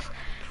his claws.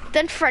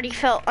 Then Freddy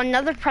felt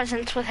another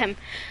presence with him.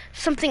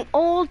 Something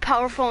old,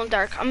 powerful, and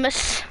dark. A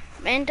Miss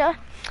Amanda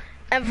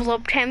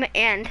enveloped him,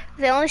 and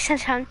the only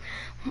sound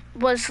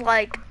was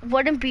like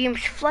wooden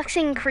beams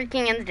flexing and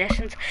creaking in the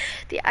distance.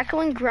 The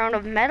echoing groan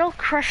of metal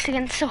crushed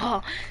against the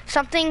wall.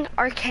 Something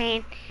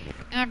arcane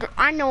and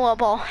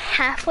unknowable,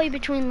 halfway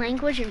between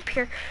language and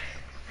pure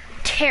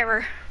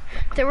terror.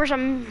 There was a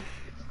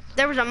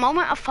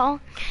moment of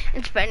falling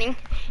and spinning,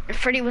 and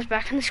Freddy was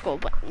back in the school,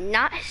 but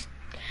not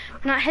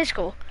his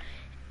school.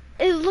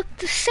 It looked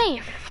the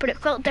same, but it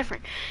felt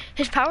different.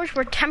 His powers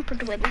were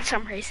tempered with in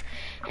some ways,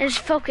 and his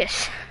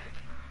focus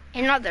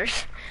in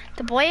others.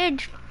 The boy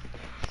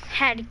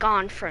had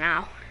gone for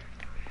now.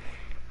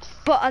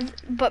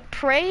 But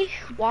Prey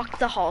walked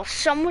the halls.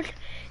 Some would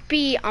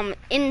be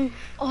in.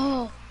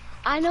 Oh,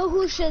 I know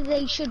who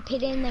they should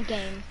put in the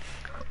game.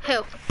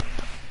 Who?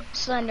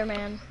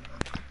 Slenderman.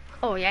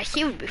 Oh yeah,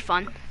 he would be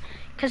fun,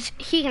 cause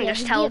he can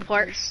just he'd be a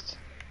teleport, beast.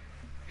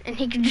 and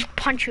he can just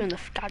punch you in the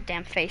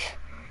goddamn face.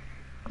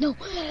 No,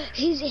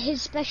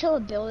 his special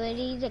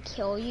ability to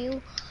kill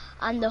you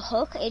on the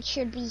hook, it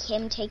should be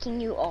him taking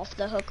you off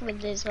the hook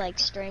with his like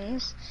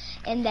strings,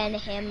 and then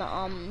him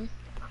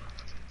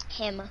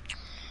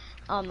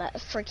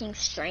freaking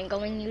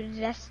strangling you to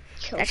death.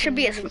 That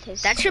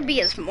should be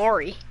his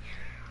Mori.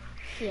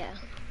 Yeah.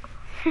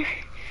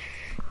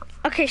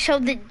 Okay, so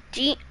the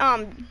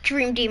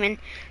Dream Demon.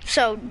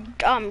 So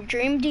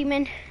Dream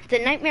Demon, the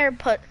nightmare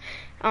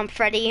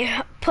Freddy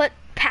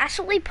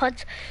passively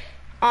puts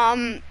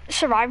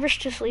survivors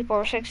to sleep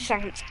over 60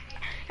 seconds,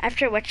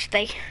 after which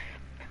they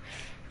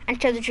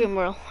enter the dream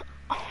world.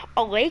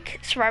 Awake,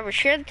 survivors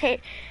share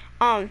the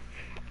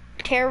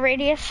terror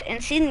radius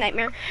and see the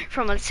nightmare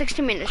for about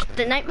 60 minutes.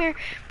 The nightmare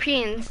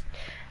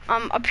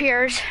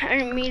appears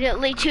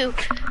immediately,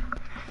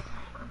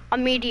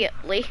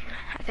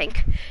 I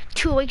think,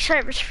 to awake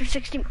survivors for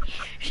 60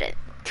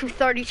 to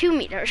 32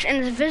 meters,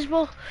 and is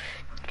visible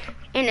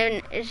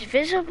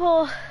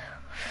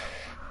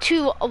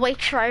to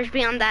awake survivors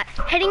beyond that.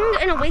 Hitting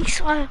an awake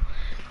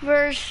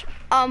survivors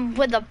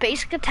with a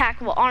basic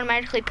attack will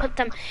automatically put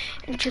them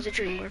into the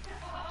dream world.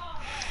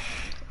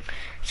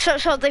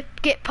 So they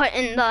get put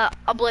in the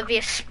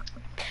oblivious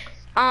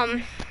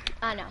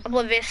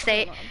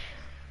state.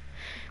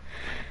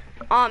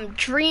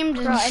 Dreamed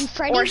Bro, and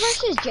Freddy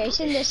vs.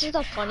 Jason, this is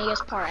the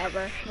funniest part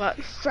ever.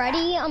 What?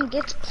 Freddy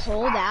gets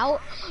pulled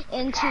out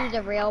into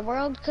the real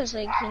world, because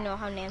like, you know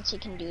how Nancy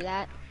can do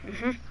that.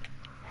 Mhm.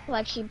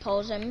 Like, she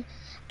pulls him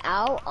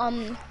out.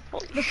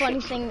 The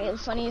funniest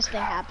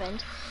thing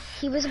happened.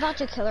 He was about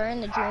to kill her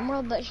in the dream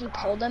world, but she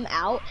pulled him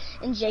out,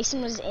 and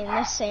Jason was in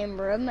the same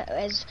room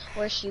as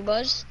where she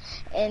was,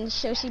 and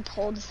so she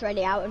pulled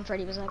Freddy out, and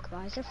Freddy was like,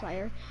 "Why is there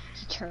fire?"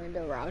 He turned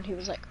around. He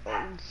was like,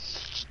 "Oh."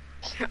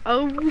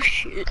 Oh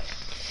shit.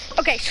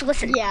 Okay, so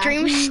listen. Yeah.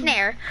 Dream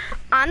snare.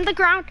 On the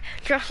ground,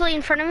 directly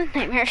in front of the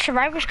nightmare,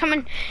 survivors come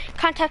in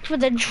contact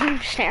with a dream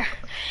snare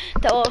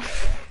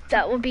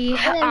that will be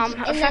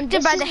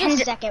affected by the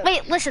hinge.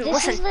 Wait, listen.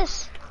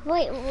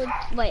 Wait,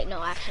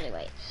 no, actually,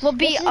 wait. Will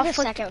be this is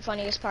the second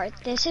funniest part.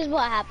 This is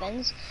what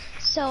happens.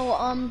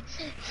 So,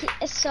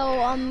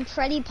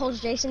 Freddy pulls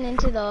Jason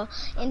into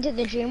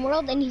the dream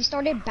world, and he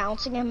started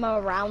bouncing him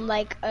around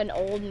like an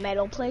old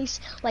metal place,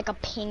 like a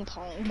ping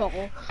pong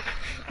ball.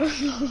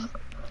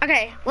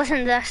 Okay, listen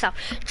to this stuff.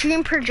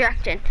 Dream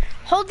projection.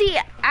 Hold the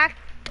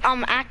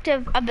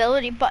active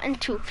ability button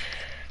to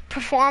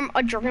perform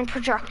a dream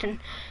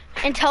projection,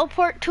 and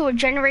teleport to a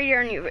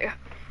generator in your rear.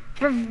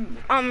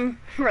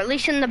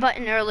 Releasing the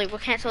button early will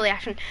cancel the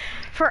action.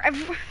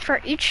 For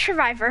each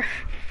survivor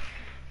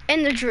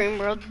in the dream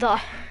world,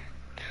 the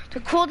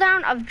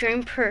cooldown of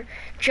dream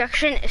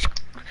projection is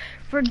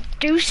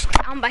reduced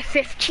down by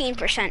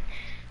 15%.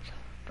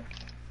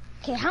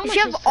 Okay, how much if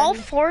you is have all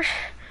Freddy? 4,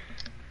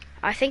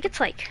 I think it's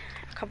like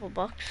a couple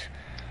bucks.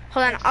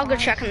 Hold on, I'll go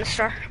check in the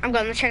store. I'm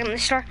going to check in the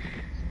store.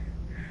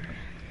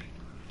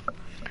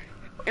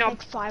 You know,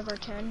 Like 5 or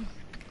 10.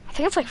 I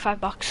think it's like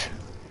 $5.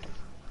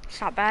 It's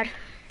not bad.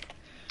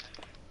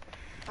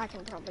 I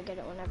can probably get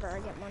it whenever I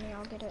get money.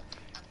 I'll get it.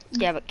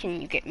 Yeah, but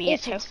can you get me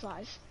If it too? it's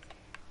 5.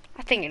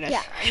 I think it is.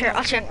 Yeah. Sure,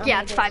 I'll check.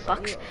 Yeah, it's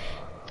 $5.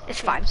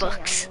 It's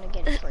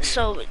 $5.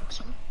 So,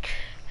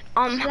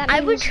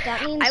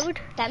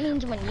 That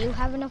means when you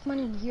have enough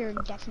money, you're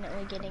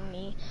definitely getting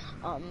me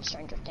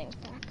Stranger Things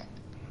back.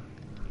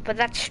 but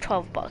that's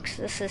 $12.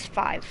 This is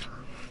 5.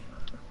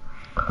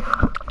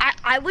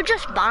 I would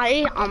just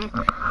buy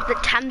the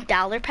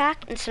 $10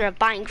 pack instead of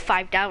buying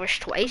 $5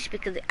 twice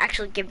because it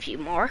actually gives you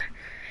more.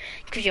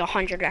 It gives you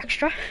 100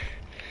 extra.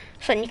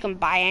 So then you can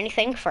buy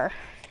anything for.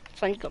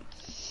 So then you can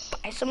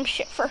buy some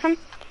shit for him,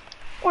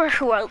 or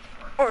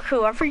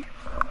whoever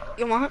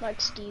you want.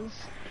 Like Steve.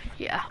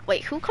 Yeah.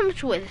 Wait, who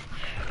comes with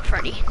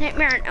Freddy?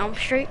 Nightmare on Elm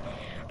Street.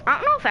 I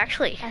don't know if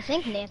actually. I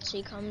think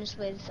Nancy comes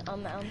with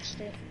Elm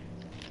Street.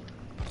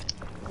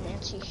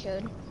 Nancy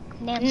should.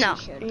 No,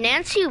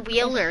 Nancy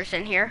Wheeler's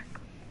in here.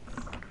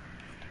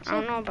 I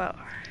don't know about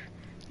her.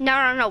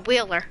 No,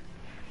 Wheeler.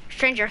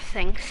 Stranger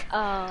Things.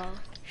 Oh.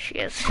 She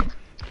is.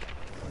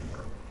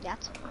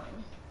 That's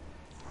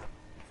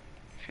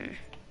fine.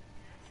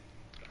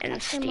 And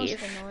That's Steve. the most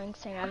annoying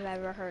thing I've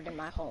ever heard in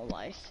my whole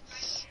life.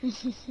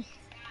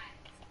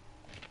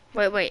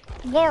 Wait.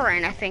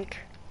 Lauren, I think.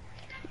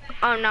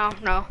 Oh,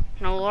 no,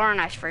 Lauren,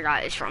 I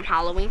forgot, is from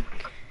Halloween.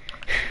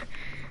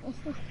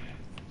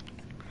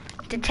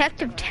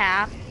 Detective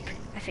Tapp,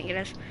 I think it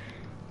is.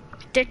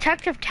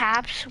 Detective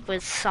Taps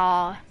was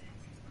Saw.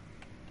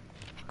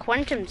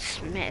 Quentin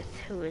Smith,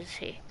 who is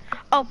he?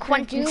 Oh,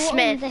 Quentin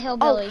Smith. The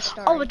Hillbilly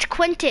story. Oh, it's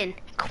Quentin.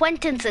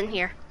 Quentin's in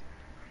here.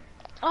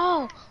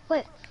 Oh,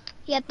 wait.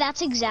 Yeah,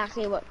 that's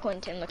exactly what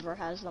Quentin Liver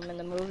has them in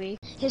the movie.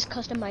 His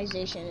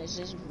customization is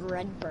his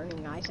red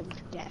burning eyes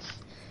of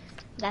death.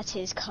 That's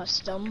his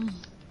custom.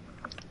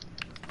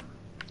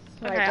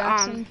 Right, Okay,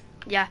 Jackson?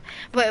 yeah.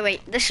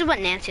 Wait, this is what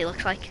Nancy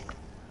looks like.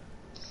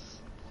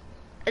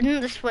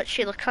 Isn't this what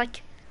she looks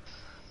like?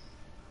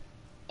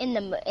 In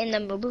the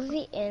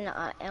movie in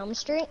Elm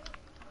Street,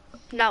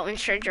 No, in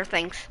Stranger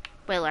Things.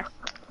 Wheeler.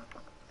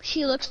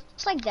 she looks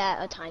like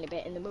that a tiny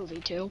bit in the movie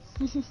too.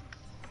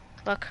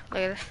 Look at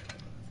this.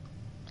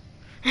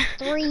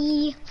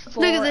 3,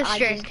 4. Look at this, I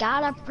Jake. just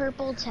got a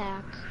purple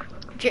tack.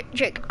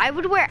 Jake, I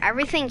would wear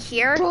everything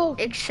here Bro,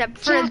 except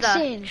for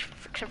Jackson,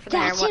 except for the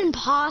hair. That's What?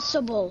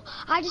 impossible.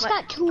 I just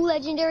What? got 2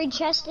 legendary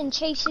chests in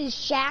Chase's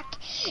shack,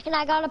 and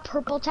I got a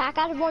purple tack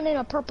out of one and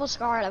a purple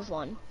scar out of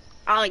one.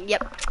 Oh,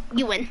 yep.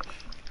 You win.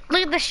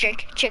 Look at this,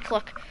 Jake,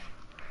 look.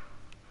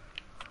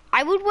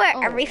 I would wear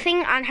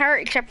everything on her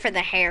except for the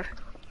hair.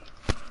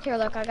 Here,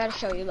 look, I gotta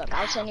show you. Look,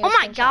 I'll send you. Oh a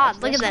my screenshot god,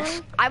 of look at this.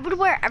 one. I would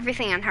wear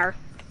everything on her.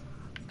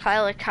 I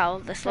like how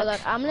this Here, looks.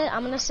 look, I'm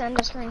gonna send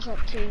a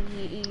screenshot to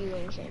you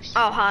and Chase.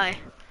 Oh, hi.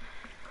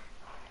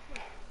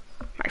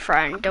 My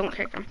friend, don't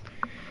kick him.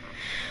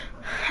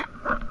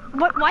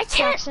 Why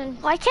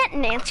can't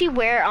Nancy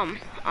wear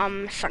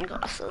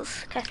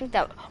sunglasses? I think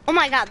that. Oh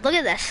my god, look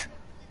at this.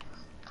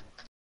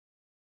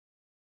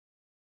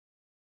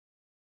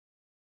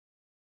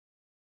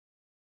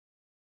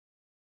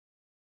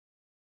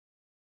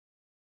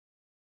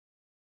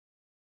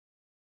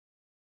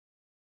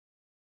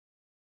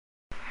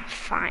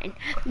 Fine.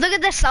 Look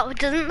at this though.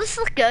 Doesn't this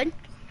look good?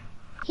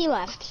 He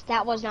left.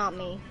 That was not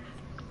me.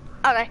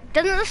 Okay.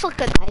 Doesn't this look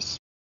good? Nice.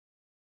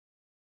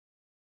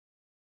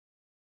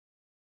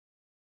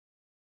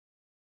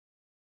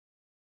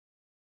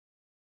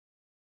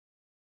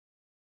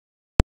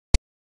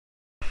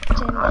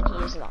 And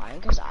he is lying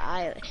because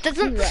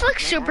Doesn't this look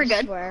super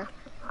good?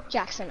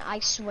 Jackson, I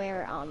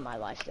swear on my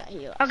life that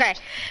he left. Okay,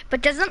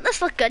 but doesn't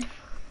this look good?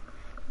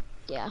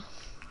 Yeah.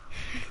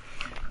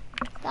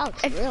 That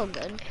looks real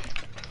good.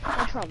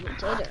 I probably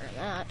did earn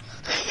that.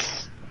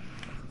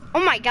 Oh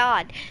my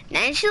god.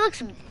 Nancy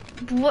looks...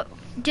 Do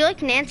you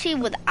like Nancy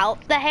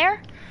without the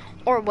hair?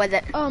 Or with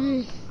it?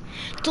 Do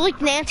you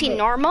like Nancy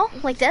normal,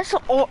 like this?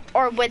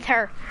 Or with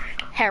her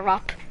hair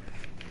up?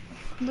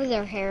 With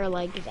her hair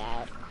like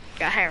that.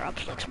 Yeah, hair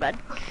up looks bad.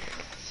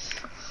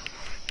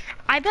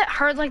 I bet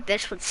her like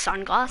this with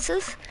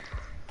sunglasses.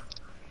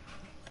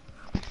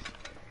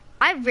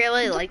 I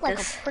really like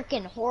this. Like a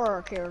freaking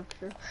horror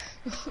character.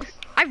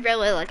 I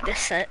really like this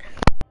set.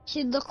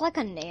 She'd look like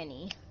a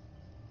nanny.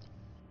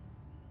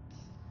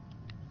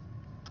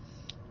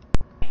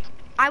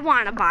 I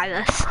want to buy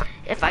this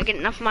if I get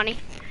enough money.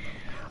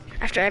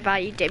 After I buy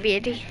you D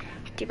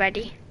by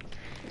D.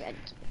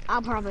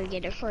 I'll probably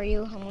get it for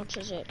you. How much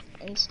is it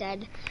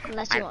instead?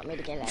 Unless you want me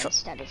to get it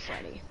instead of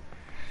Freddy.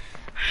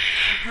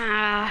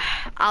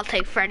 I'll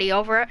take Freddy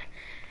over it.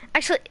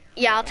 Actually,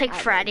 yeah, I'll take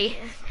Freddy.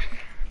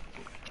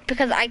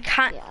 Because I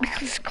can't,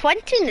 because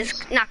Quentin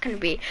is not going to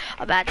be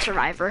a bad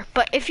survivor.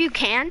 But if you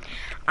can,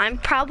 I'm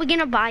probably going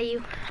to buy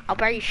you, I'll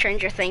buy you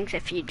Stranger Things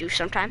if you do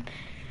sometime.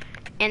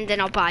 And then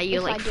I'll buy you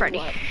like Freddy.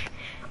 What?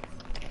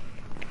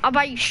 I'll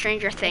buy you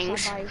Stranger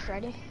Things. I'll buy you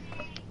Freddy?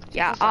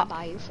 Yeah, If I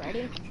buy you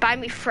Freddy. buy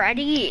me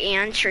Freddy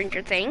and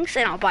Stranger Things,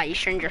 and I'll buy you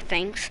Stranger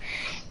Things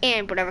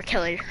and whatever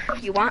killer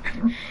you want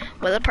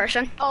with a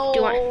person. Oh, do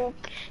you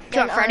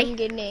want Freddy? I'm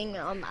getting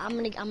I'm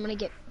gonna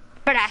get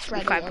But it has to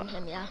be Freddy $5. and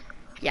him, yeah.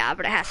 Yeah,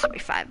 but it has to be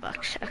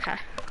 $5. Okay.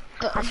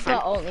 But That's fine.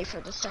 only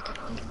for the second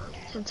one,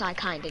 since I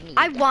kind of need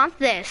I it. want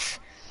this.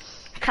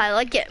 I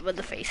like it with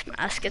the face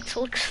mask. It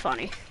looks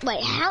funny.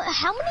 Wait,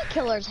 how many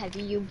killers have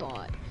you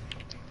bought?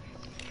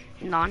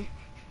 None.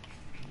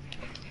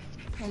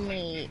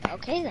 Only.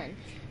 Okay then,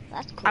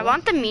 that's cool. I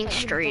want the mean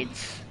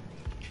streets.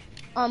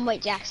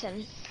 Wait,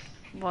 Jackson.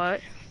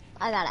 What?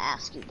 I gotta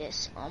ask you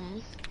this.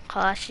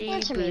 Classy,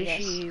 Answer me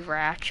bougie,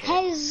 ratchet.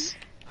 Has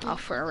All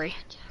furry.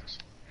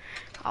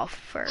 All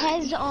furry.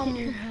 Has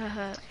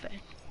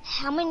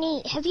how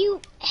many have you?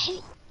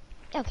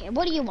 Okay,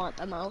 what do you want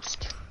the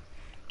most?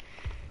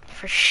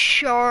 For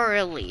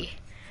surely.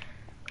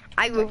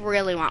 I would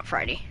really want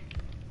Freddy.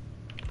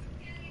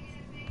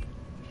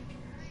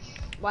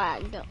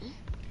 Wagdom.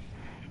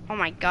 Oh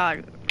my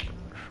god.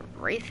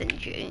 Wraith and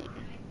Jane.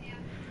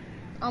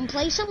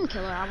 Play some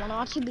killer. I wanna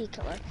watch you be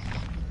killer.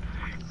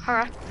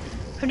 Alright.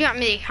 Who do you want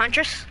me to be?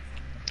 Huntress?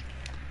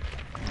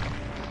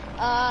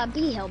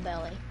 Be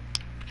hillbilly.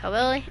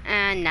 Hillbilly?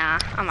 And nah,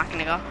 I'm not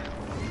gonna go.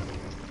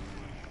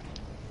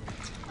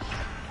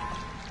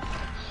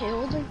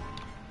 Hilda.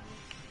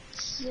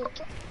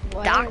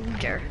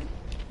 Doctor.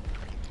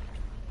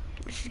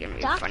 This is gonna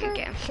be a funny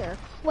game. Sure.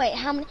 Wait,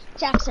 how many?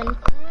 Jackson,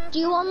 do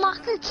you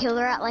unlock a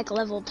killer at like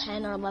level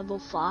 10 or level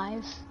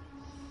 5?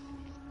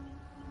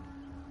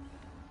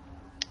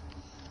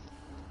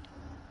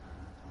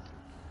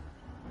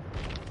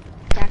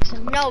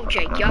 Jackson. No,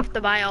 Jake, you have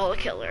to buy all the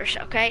killers,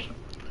 okay?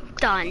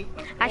 Done.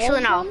 Actually, All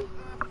of no. them?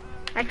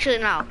 Actually,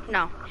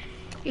 no.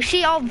 You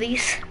see all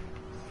these?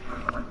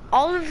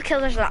 All of the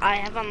killers that I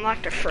have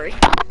unlocked are free.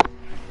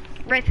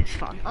 Wraith is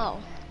fun. Oh,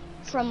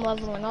 from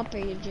leveling up, or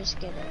you just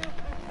get it?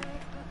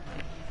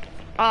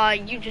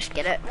 You just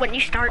get it when you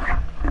start.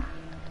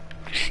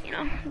 Just, you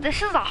know,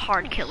 this is a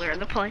hard killer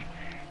to play,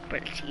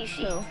 but it's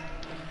easy. Who?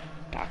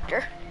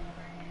 Doctor.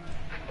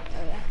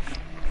 Oh yeah.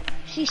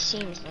 She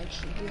seems like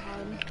she'd be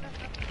hard.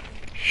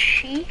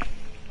 She?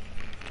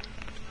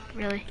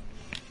 Really?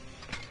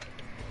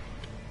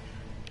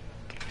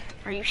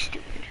 Are you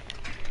stupid?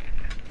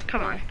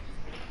 Come on.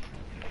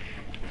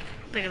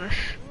 Look at this.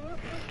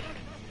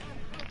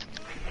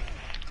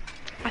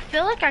 I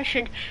feel like I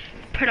should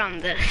put on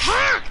this.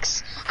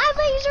 Hacks! I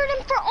lasered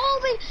him for all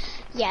the...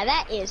 Yeah,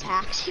 that is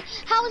hacks.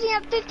 How was he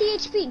at 50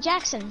 HP?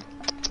 Jackson.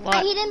 What?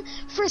 I hit him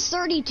for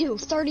 32,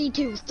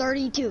 32,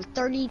 32,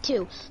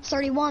 32,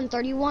 31,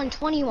 31,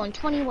 21,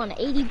 21,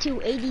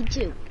 82,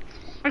 82.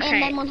 Okay.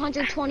 And then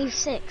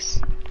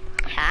 126.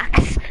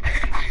 Hacks.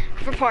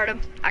 Report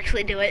them.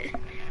 Actually do it.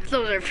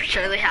 Those are for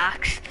surely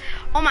hacks.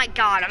 Oh my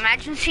god,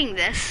 imagine seeing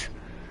this.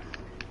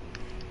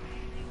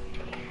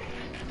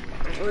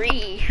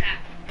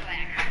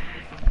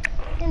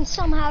 And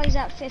somehow he's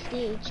at 50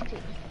 HP. Isabel,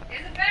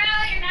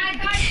 you're not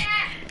done yet.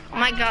 Oh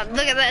my god,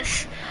 look at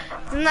this.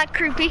 Isn't that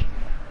creepy?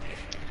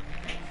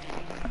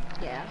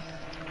 Yeah.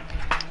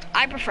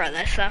 I prefer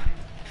this though.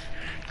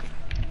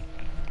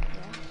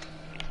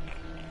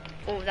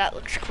 Oh, that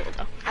looks cool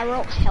though. I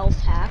wrote health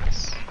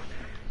hacks.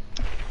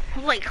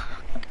 Like,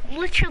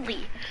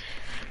 literally,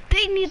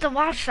 they need to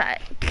watch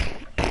that.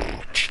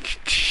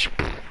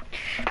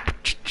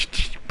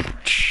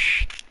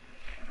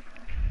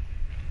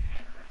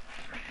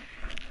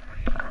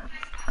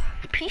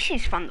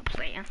 PC's fun to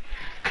play in.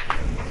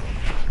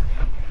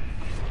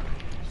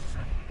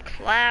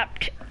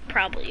 Clapped,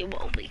 probably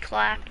will be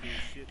clapped.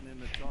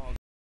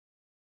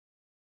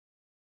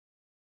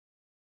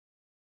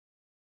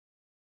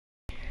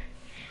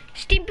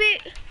 Steve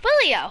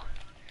Willio.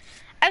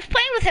 I was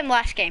playing with him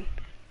last game.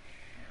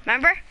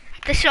 Remember?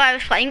 This is who I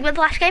was playing with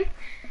last game.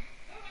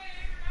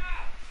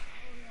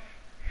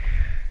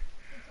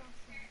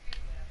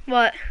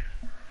 What?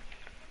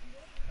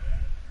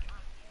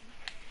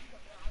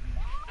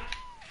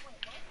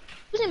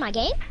 Who's in my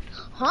game?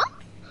 Huh?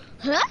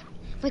 Huh?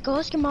 Wait, go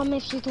ask your mom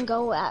if she can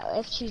go,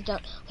 if she's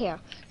done. Here,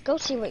 go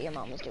see what your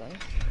mom is doing.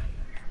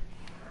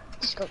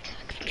 Just go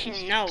check.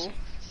 Please. No.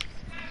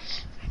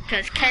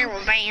 Because Carol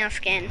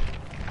Baskin.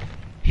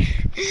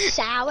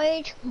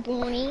 Savage,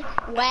 Booney,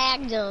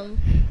 wagged him.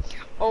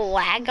 Oh,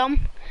 lag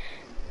 'em.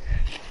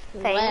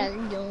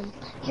 Wagged him.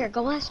 Here,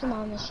 go ask your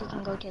mom if she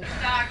can go to the...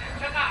 Doctor,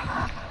 come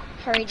on.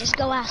 Hurry, just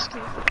go ask her.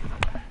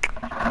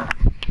 I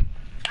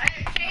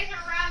didn't chase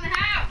her around the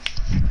house.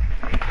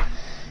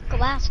 Go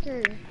ask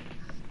her.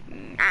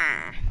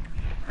 Nah.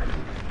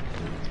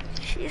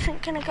 She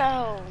isn't gonna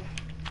go.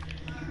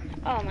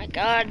 Oh my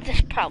god,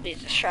 this probably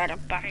is a shard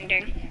of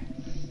binding.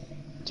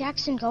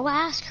 Jackson, go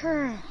ask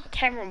her.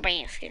 Carol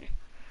Baskin.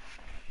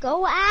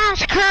 Go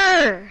ask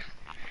her.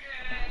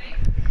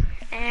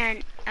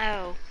 And,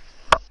 oh.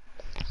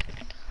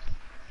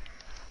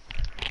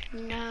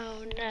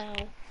 No.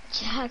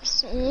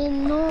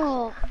 Jackson,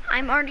 no.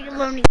 I'm already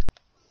learning.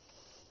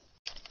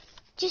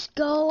 Just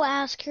go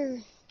ask her.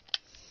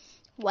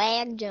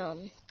 Wagged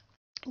him.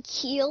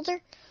 Killed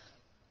her.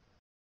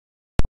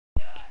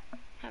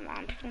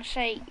 mom's gonna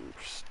say you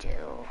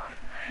still.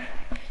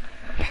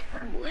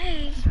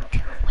 Wait.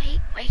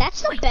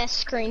 That's the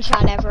best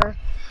screenshot ever.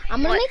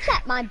 I'm gonna What? make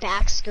that my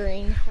back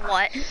screen.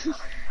 What?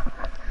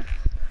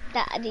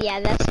 Yeah,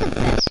 that's the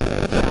best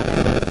screenshot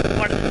ever.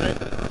 What is it?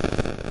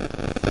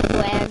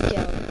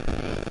 Wagdom.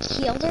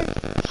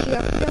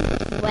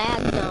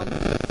 Wagdom.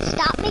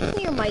 Stop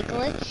making your mic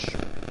glitch.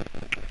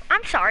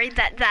 I'm sorry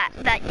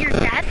that you're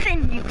deaf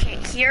and you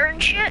can't hear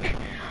and shit.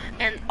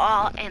 And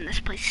this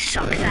place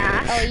sucks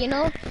ass. Oh, you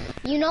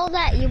know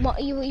that you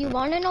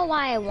want to know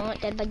why I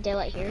want Dead by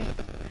Daylight here?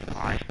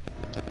 Why?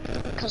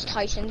 Because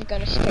Tyson's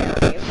gonna scare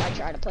me if I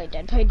try to play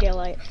Dead by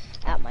Daylight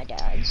at my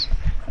dad's,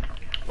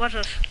 What's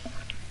this?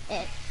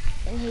 and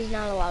he's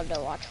not allowed to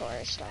watch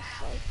horror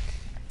stuff like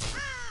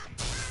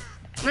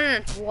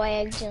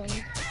Wagdom.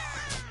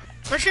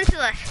 Listen to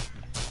this.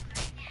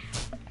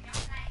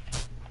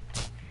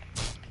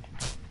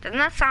 Doesn't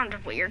that sound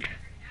weird?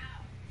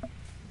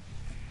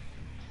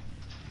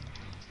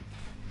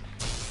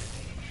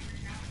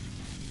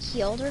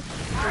 Killed her.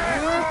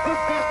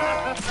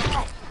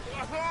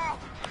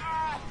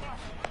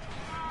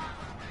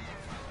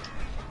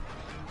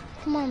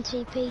 Come on,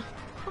 TP.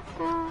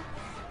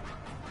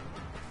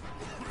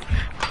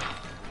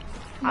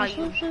 Oh,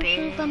 you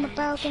bitch. I'm a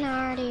broken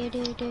heart.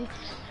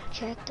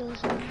 Check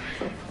those out.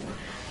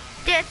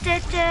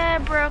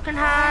 Broken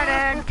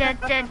hearted.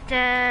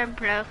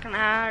 Broken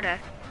hearted.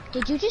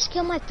 Did you just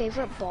kill my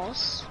favorite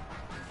boss?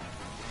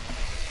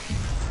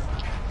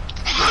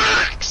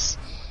 Hacks!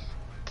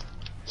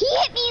 He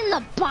hit me in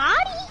the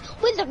body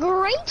with a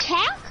great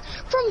hack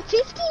from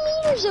 50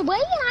 meters away,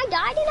 and I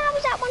died, and I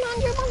was at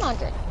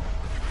 100.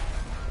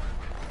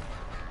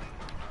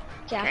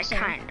 I Jackson.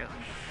 kind of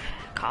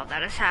call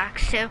that a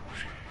hacks too.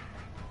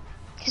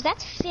 Because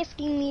that's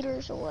 50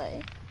 meters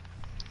away.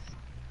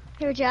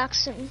 Here,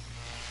 Jackson.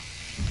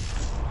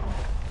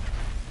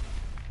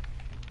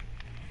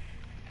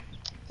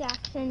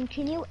 Jackson,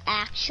 can you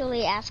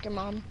actually ask your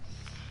mom?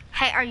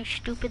 Hey, are you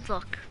stupid?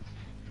 Look.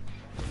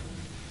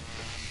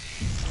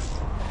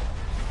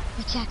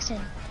 Hey,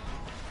 Jackson.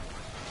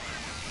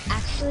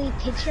 Actually,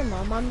 pitch your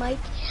mom on mic,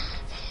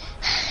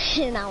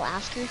 and I'll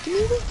ask her, can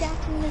you give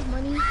Jackson his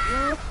money?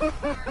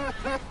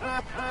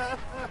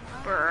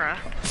 Bruh.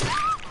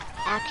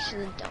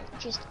 Actually, don't.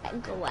 Just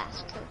go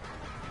ask her.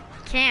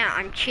 Can't.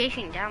 I'm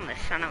chasing down this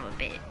son of a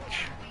bitch.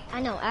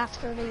 I know, ask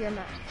her to your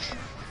match.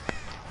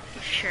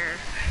 Sure.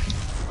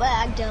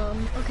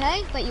 Wagdom,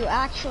 okay? But you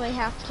actually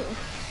have to.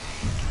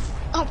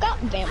 I've got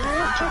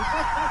vampire too.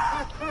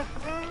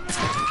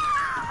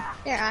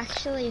 They're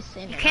actually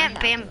thin. You can't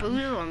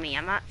bamboozle me.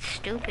 I'm not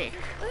stupid.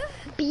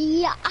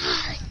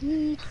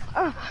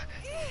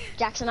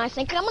 Jackson, I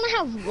think I'm gonna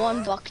have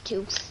one buck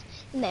tooth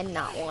and then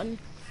not one.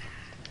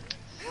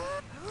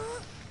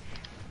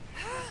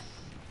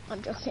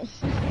 I'm joking.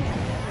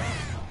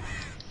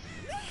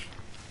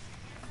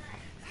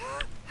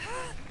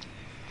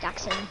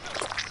 Jackson.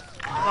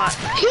 What?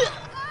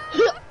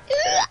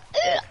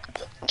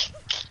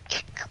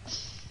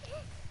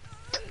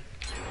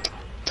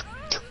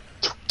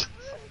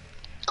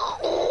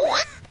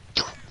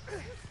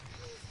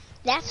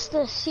 That's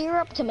the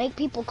syrup to make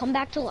people come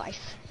back to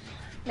life.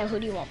 Now, who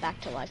do you want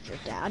back to life? Your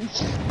dad?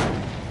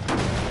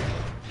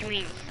 You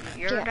mean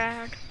your Yeah.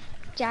 dad?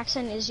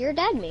 Jackson, is your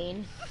dad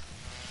mean?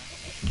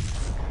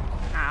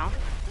 No.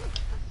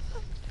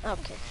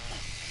 Okay.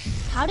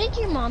 How did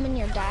your mom and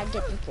your dad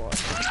get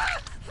divorced?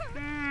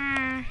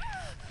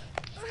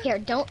 Here,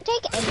 don't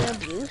take any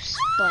abuse,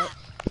 but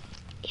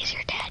is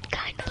your dad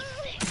kind of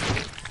sick?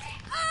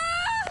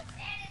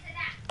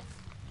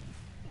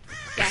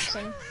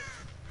 Jackson,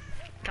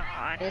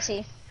 God. is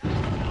he?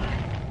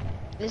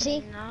 Is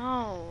he?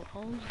 No.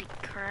 Holy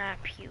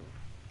crap, you.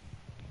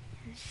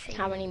 Insane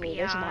How many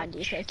meters biatch. wide do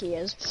you think he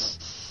is?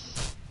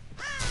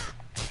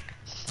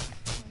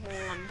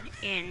 1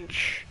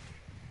 inch.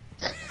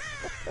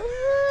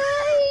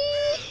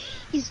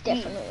 He's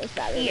definitely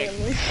fatter He than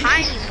is me.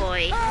 tiny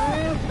boy.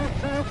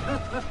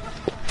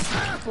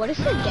 What if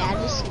your dad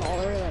was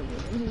smaller than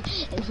me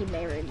and he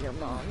married your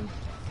mom?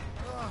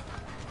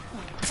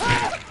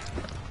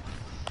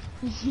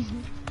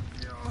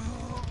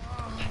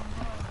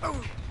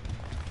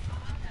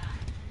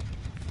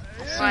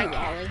 Why?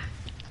 Wally.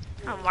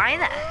 Oh, why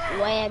that?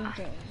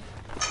 Wagdom.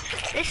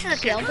 This is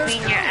a good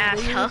clean your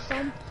ass hook.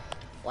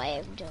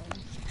 Wagdom.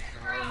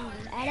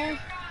 Daddy.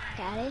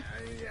 Daddy.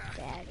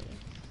 Daddy.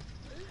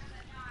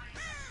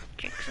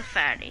 Jake's a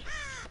fatty.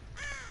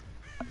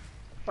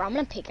 Bro, I'm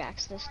gonna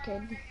pickaxe this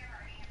kid.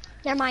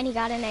 Never mind, he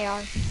got an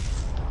AR.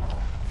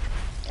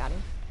 Got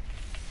him.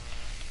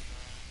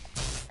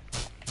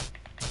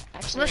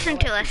 Actually, Listen you know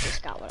to what? He this.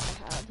 just got what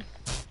I had.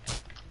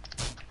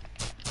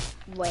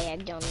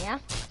 Wagdom, yeah?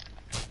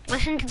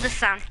 Listen to the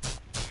sound.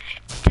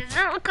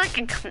 Doesn't it look like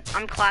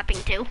I'm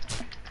clapping too?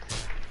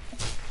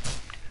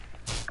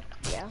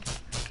 Yeah.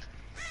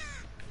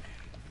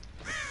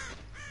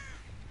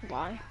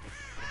 Why?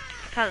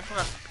 Because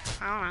look,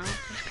 I don't know, it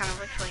just kind of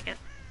looks like it.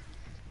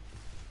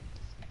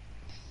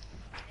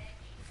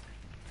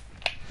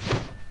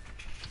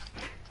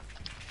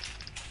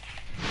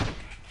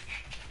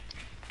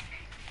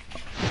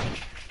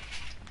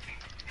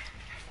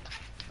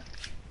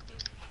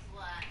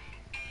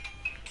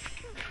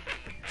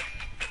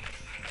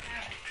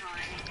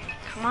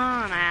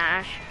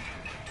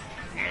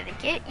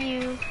 Get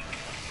you.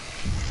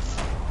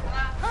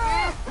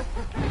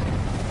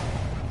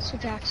 So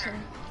Jackson,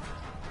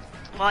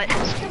 What?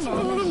 ask your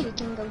mom if she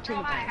can go to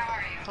the bank.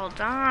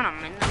 Hold on,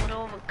 I'm in the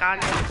middle of a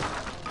goddamn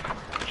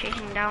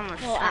chasing down this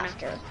Well, son of.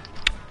 after.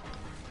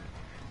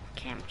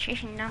 Okay, I'm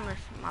chasing down this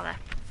mother.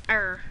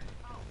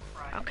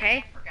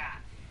 Okay.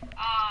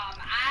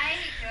 I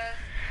just.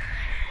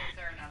 Is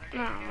there another day?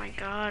 Oh my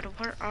god,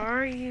 where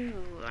are you?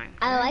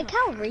 I like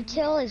how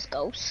retail is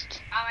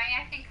ghost.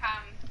 I can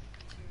come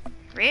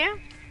Rita?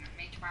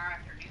 maybe tomorrow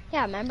afternoon.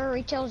 Yeah, remember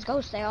retail is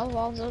ghost. They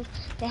all those.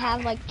 They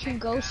have like 2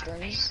 ghost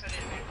rooms.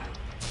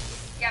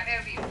 Yeah,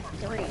 it would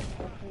be 3.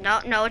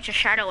 No, it's a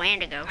shadow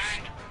and a ghost.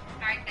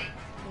 Alright, thanks.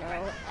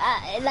 No,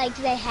 like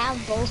they have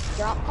both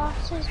drop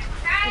boxes,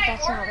 but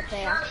that's not what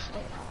they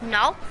actually.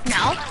 No.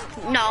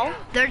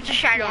 There's a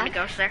shadow and a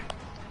ghost there.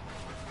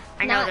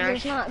 I know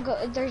there's.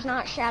 There's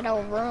not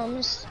shadow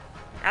rooms.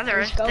 Yeah,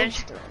 There's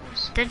ghost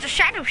rooms. There's a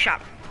shadow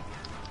shop.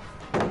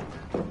 So it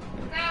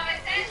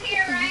says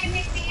here, Ryan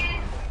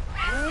McMahon.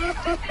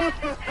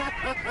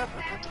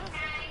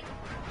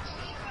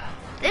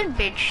 This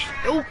bitch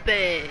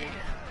stupid.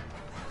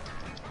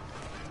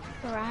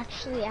 Or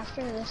actually,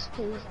 after this,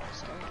 please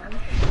ask your mom.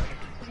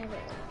 'Cause I really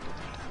want to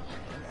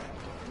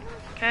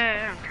Okay,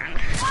 I'm trying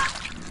to.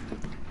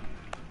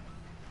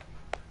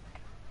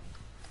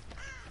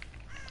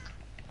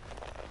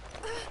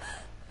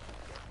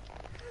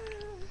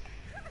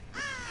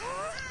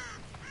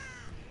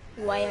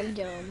 Why I'm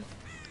dumb.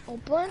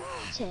 Open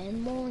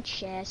 10 more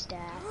chests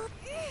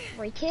at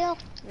retail,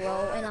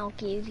 roll, and I'll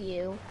give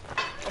you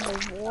a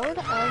reward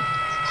of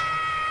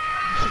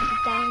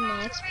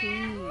 50,000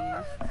 XP.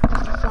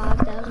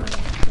 5,000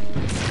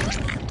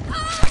 XP.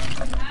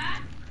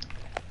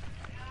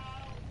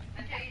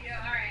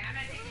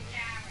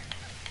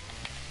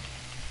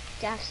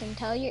 Jackson,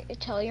 tell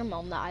your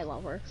mom that I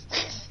love her.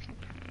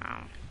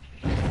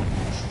 No,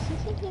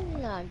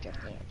 No, I'm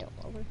joking. I don't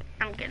love her.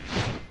 I'm good.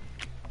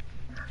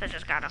 I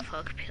just got off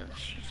hook because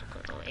she's a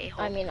little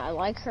a-hole. I mean, I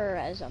like her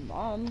as a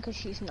mom because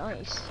she's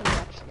nice. She's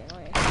actually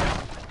nice.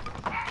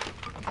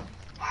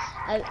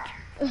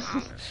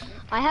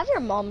 I have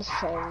your mom's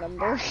phone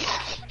number.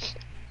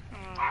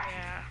 Oh,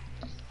 yeah.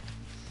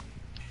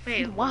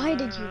 Wait, Why what?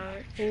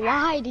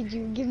 did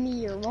you give me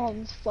your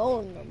mom's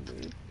phone number?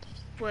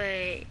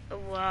 Wait,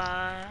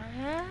 what?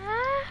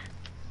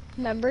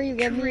 Remember you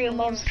gave me your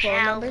mom's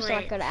phone number so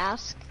I Palette. could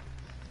ask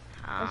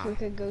if we Oh,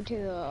 could go to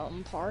the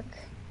park.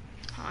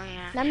 oh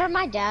yeah. Remember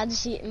my dad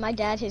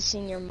has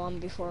seen your mom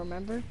before,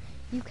 remember?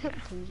 You kept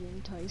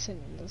pushing Tyson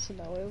in the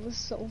snow. It was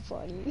so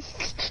funny.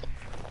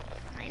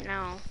 I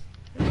know.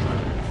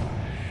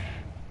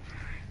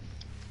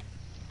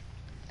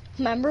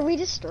 Remember we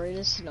destroyed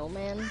a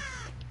snowman?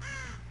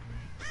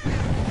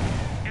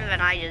 And then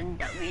I just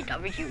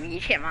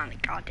WWE'd him on the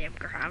goddamn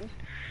ground.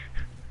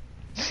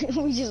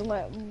 We just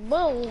went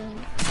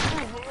boom.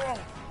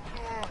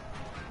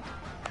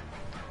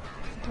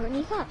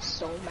 Brittany got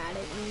so mad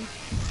at me.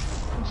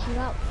 And she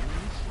got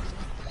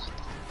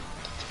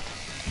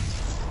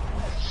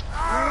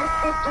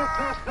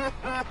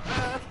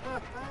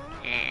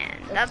And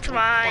that's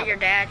why your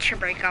dad should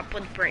break up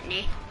with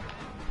Brittany.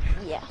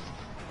 yeah.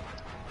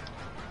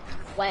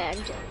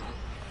 Wagged.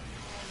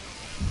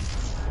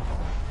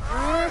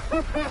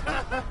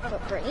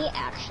 But Brittany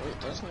actually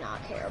does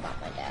not care about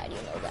my dad, you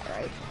know that,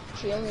 right?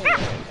 She only married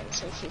him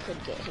so she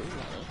could get his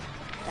money.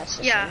 That's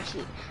the Yeah. reason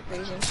she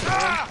married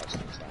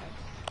Tyson's dad.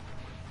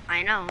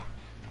 I know.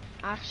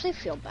 I actually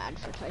feel bad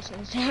for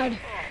Tyson's dad.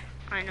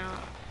 I know.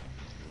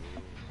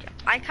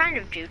 I kind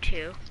of do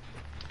too.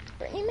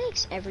 Brittany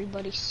makes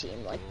everybody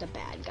seem like the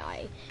bad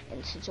guy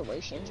in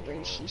situations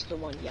where she's the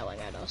one yelling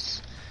at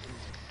us.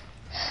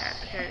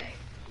 Because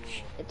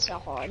It's a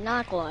hard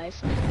knock life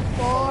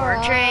for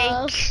Jake,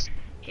 us.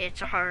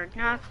 it's a hard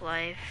knock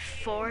life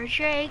for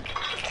Jake.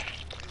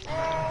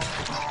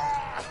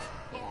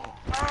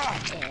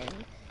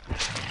 And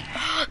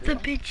The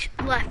bitch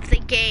left the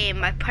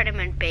game. I put him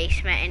in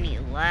basement and he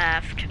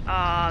left.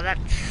 Oh,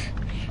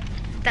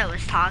 that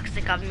was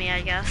toxic of me,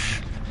 I guess.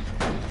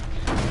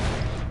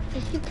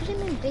 if you put him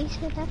in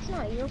basement, that's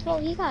not your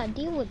fault. You gotta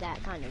deal with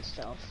that kind of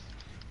stuff.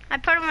 I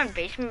put him in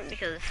basement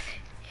because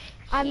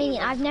I mean, was,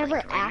 I've never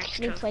like, right next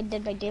actually to him. played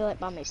Dead by Daylight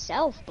by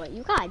myself, but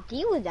you gotta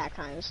deal with that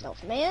kind of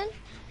stuff, man.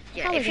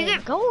 yeah, How if you it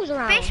get goes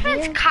around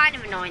basement's here. kind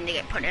of annoying to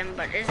get put in,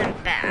 but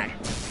isn't bad.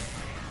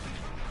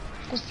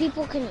 Because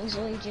people can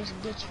easily just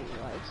get you,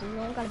 like, you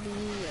don't gotta be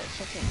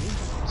such a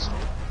regional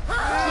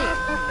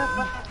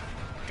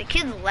The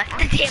kid left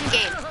the damn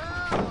game.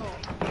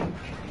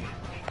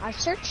 I've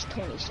searched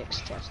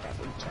 26 chests at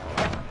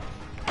retail.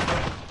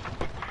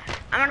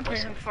 I'm gonna play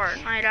some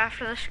Fortnite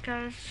after this,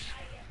 guys.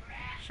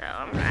 So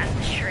I'm gonna end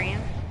the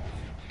stream.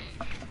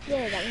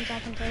 Yeah, that means I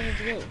can play with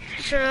you.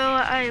 So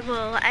I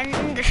will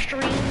end the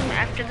stream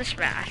after this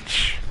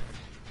match.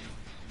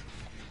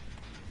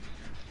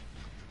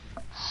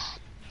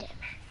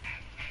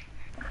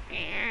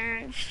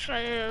 And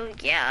so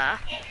yeah,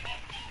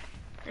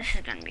 this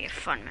is gonna be a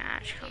fun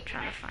match. I'm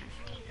trying to find.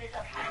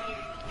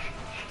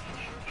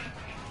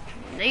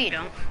 No, you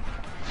don't.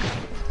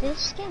 This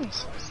skin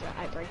says that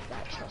I break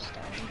that chest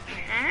down.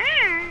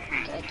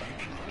 Good,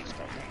 let's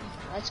go game.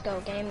 Let's go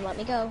game, let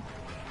me go.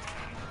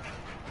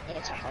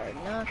 It's a hard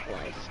knock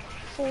life.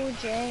 For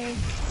Jay,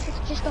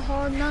 it's just a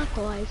hard knock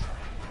life.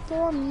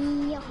 For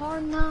me, a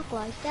hard knock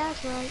life,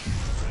 that's right.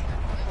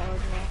 A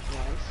hard knock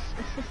life.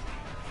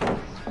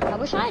 I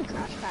wish I had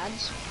crash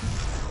pads.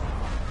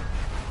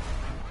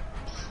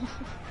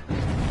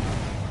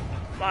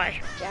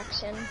 Why?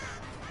 Jackson.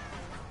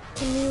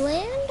 Can we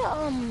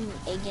land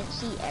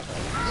agency ever?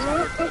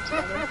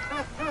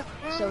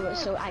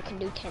 So I can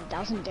do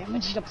 10,000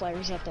 damage to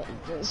players at the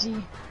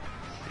agency.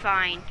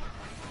 Fine.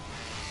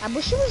 I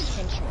wish it was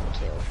henchman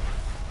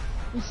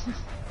too.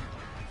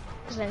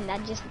 Cause then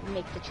that'd just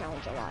make the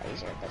challenge a lot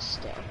easier, but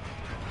still.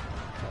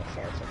 I don't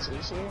care if it's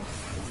easier, you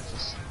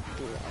just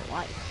do a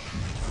life.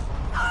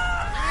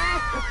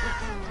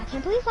 I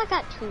can't believe I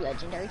got 2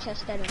 legendary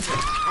chests out of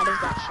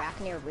that shack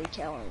near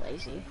retail and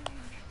lazy.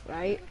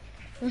 Right?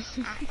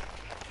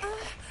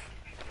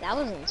 That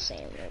was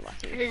insanely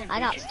lucky. I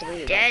got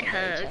 3 dead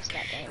legendary hug. chests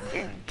that game.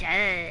 You're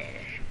dead.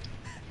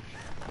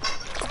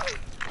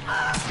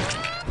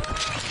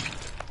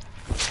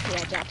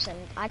 Yeah, Jackson,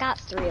 I got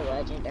 3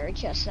 legendary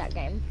chests that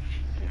game.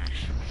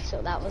 Nice.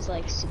 So that was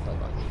like super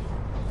lucky.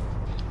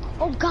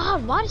 Oh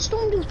god, why did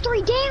Storm do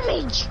 3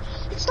 damage?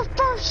 It's the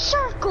first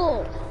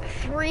circle!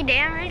 3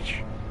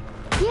 damage?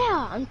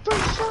 Yeah, on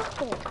first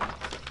circle.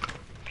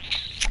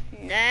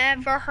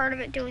 Never heard of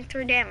it doing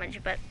 3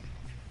 damage, but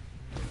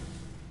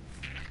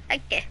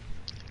okay.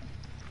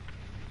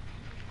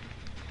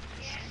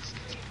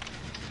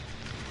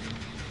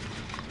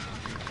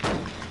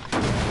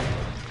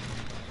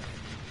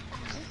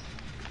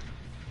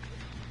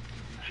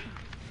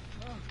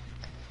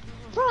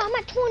 Bro, I'm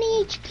at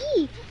 20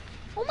 HP.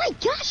 Oh my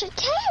gosh, at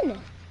 10.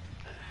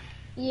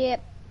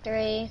 Yep,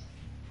 3,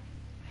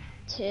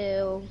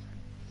 2,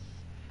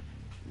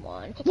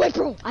 1. Wait,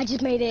 bro, I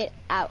just made it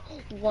at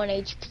 1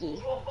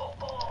 HP.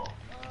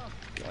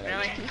 1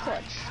 Really? HP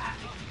clutch.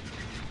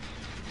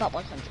 About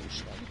 100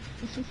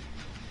 still.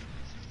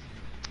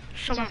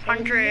 So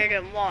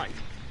 101.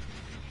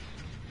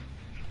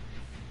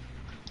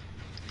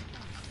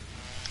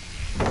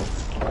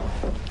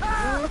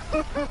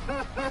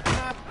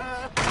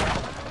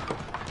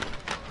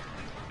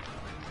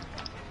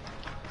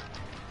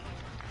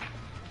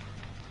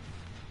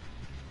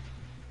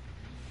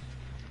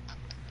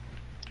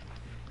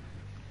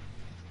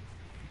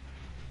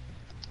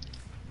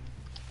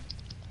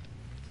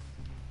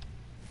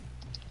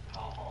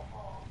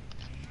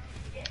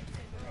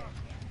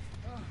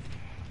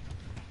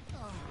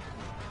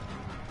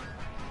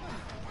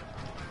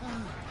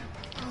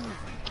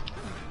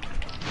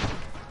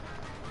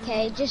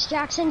 Okay, just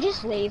Jackson,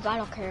 just leave. I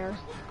don't care.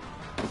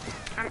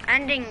 I'm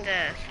ending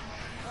this.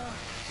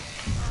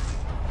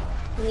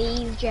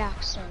 Leave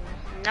Jackson.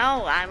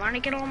 No, I want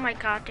to get all my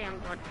goddamn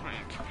blood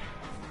points.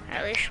 I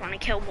at least want to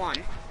kill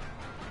 1.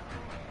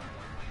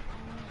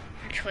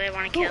 Actually, I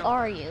want to Who kill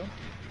are you?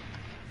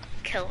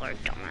 Killer,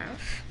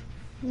 dumbass.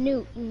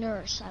 New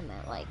nurse, I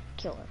meant like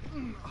killer.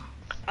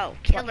 Oh,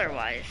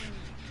 killer-wise.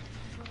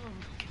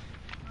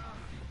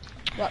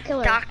 What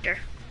killer? Doctor.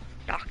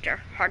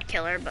 Doctor. Hard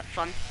killer, but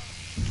fun.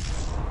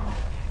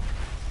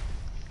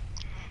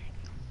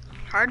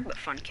 Hard but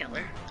fun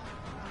killer.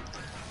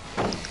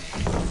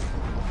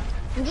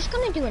 I'm just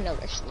gonna do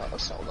another slow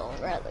solo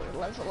rather than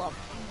level up.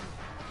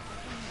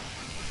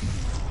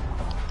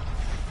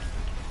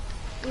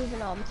 Even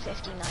though I'm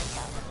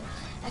 59,000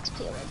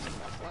 XP away from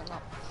leveling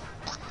up.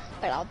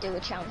 But I'll do a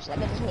challenge that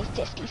gives me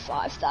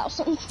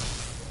 55,000.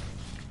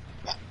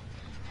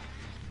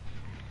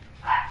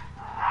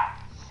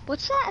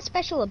 What's that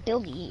special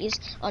ability? Is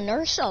a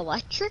nurse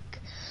electric?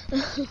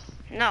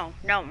 No,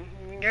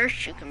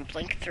 nurse, you can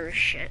blink through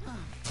shit.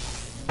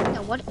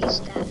 Now what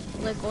is that?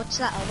 Like, what's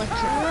that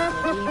electric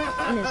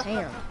ability in his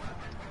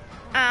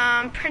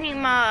hand? Pretty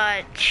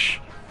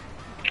much,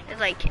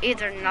 like,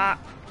 either not,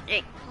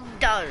 it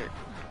does,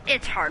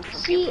 it's hard for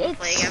See, people to it's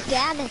play against.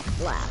 static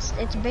blast.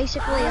 It's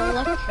basically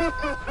electric.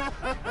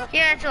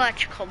 Yeah, it's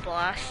electrical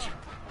blast.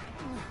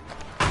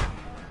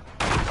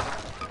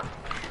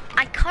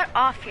 I cut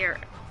off your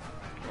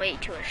way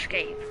to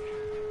escape.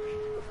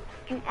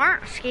 You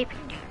aren't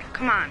escaping, dude.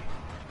 Come on.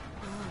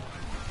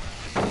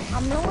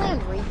 I'm gonna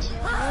land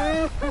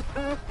retail.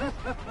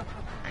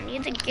 I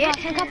need to Yeah, get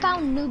I think I him.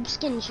 found Noob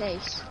Skin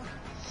Chase.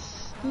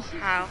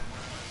 How?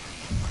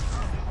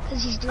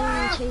 Because he's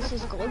doing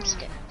Chase's glow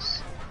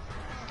sticks.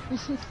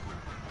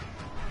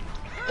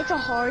 It's a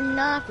hard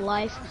knock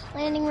life.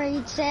 Landing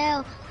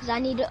retail. Because I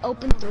need to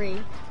open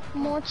 3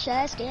 more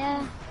chests,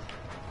 yeah.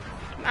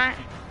 My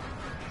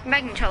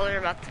controller's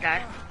about to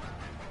die.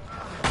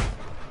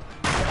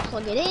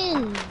 Plug it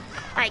in.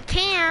 I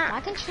can't.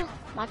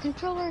 My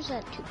controller's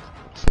at 2.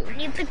 I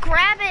need to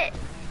grab it.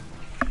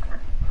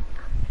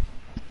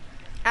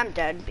 I'm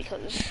dead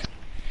because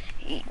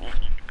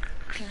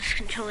this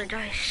controller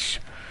dies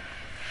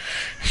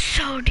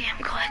so damn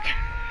quick.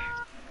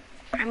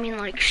 I mean,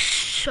 like,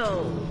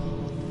 so.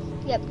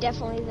 Yep,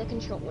 definitely the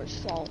controller's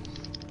fault.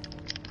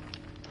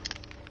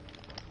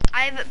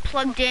 I have it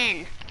plugged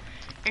in,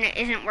 and it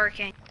isn't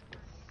working.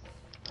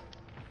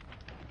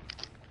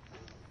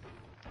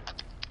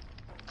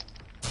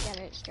 Got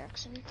an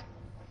instruction.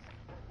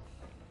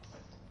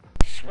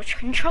 Switch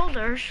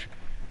controllers.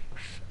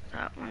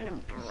 That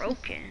one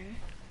broken.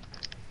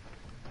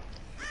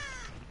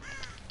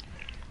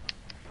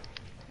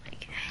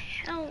 Like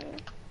hell.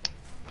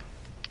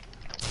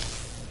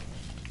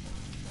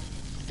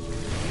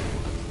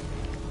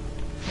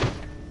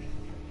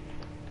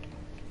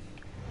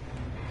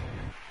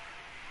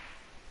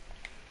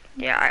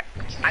 Yeah,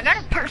 I got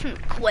a person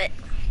to quit,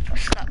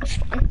 so that was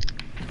fun.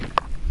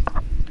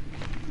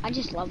 I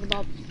just leveled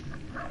up.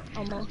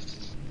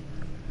 Almost.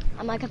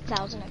 I'm like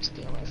 1,000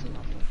 XP away from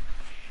level.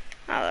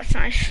 Oh, that's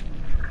nice.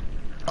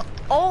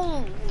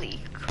 Holy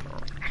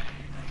crap.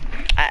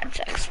 That's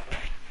XP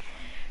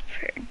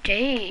for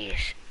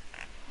days.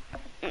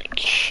 Like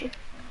shit.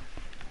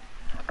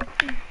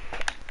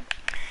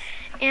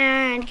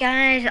 And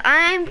guys,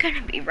 I'm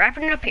gonna be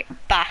wrapping it up here.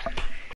 Bye.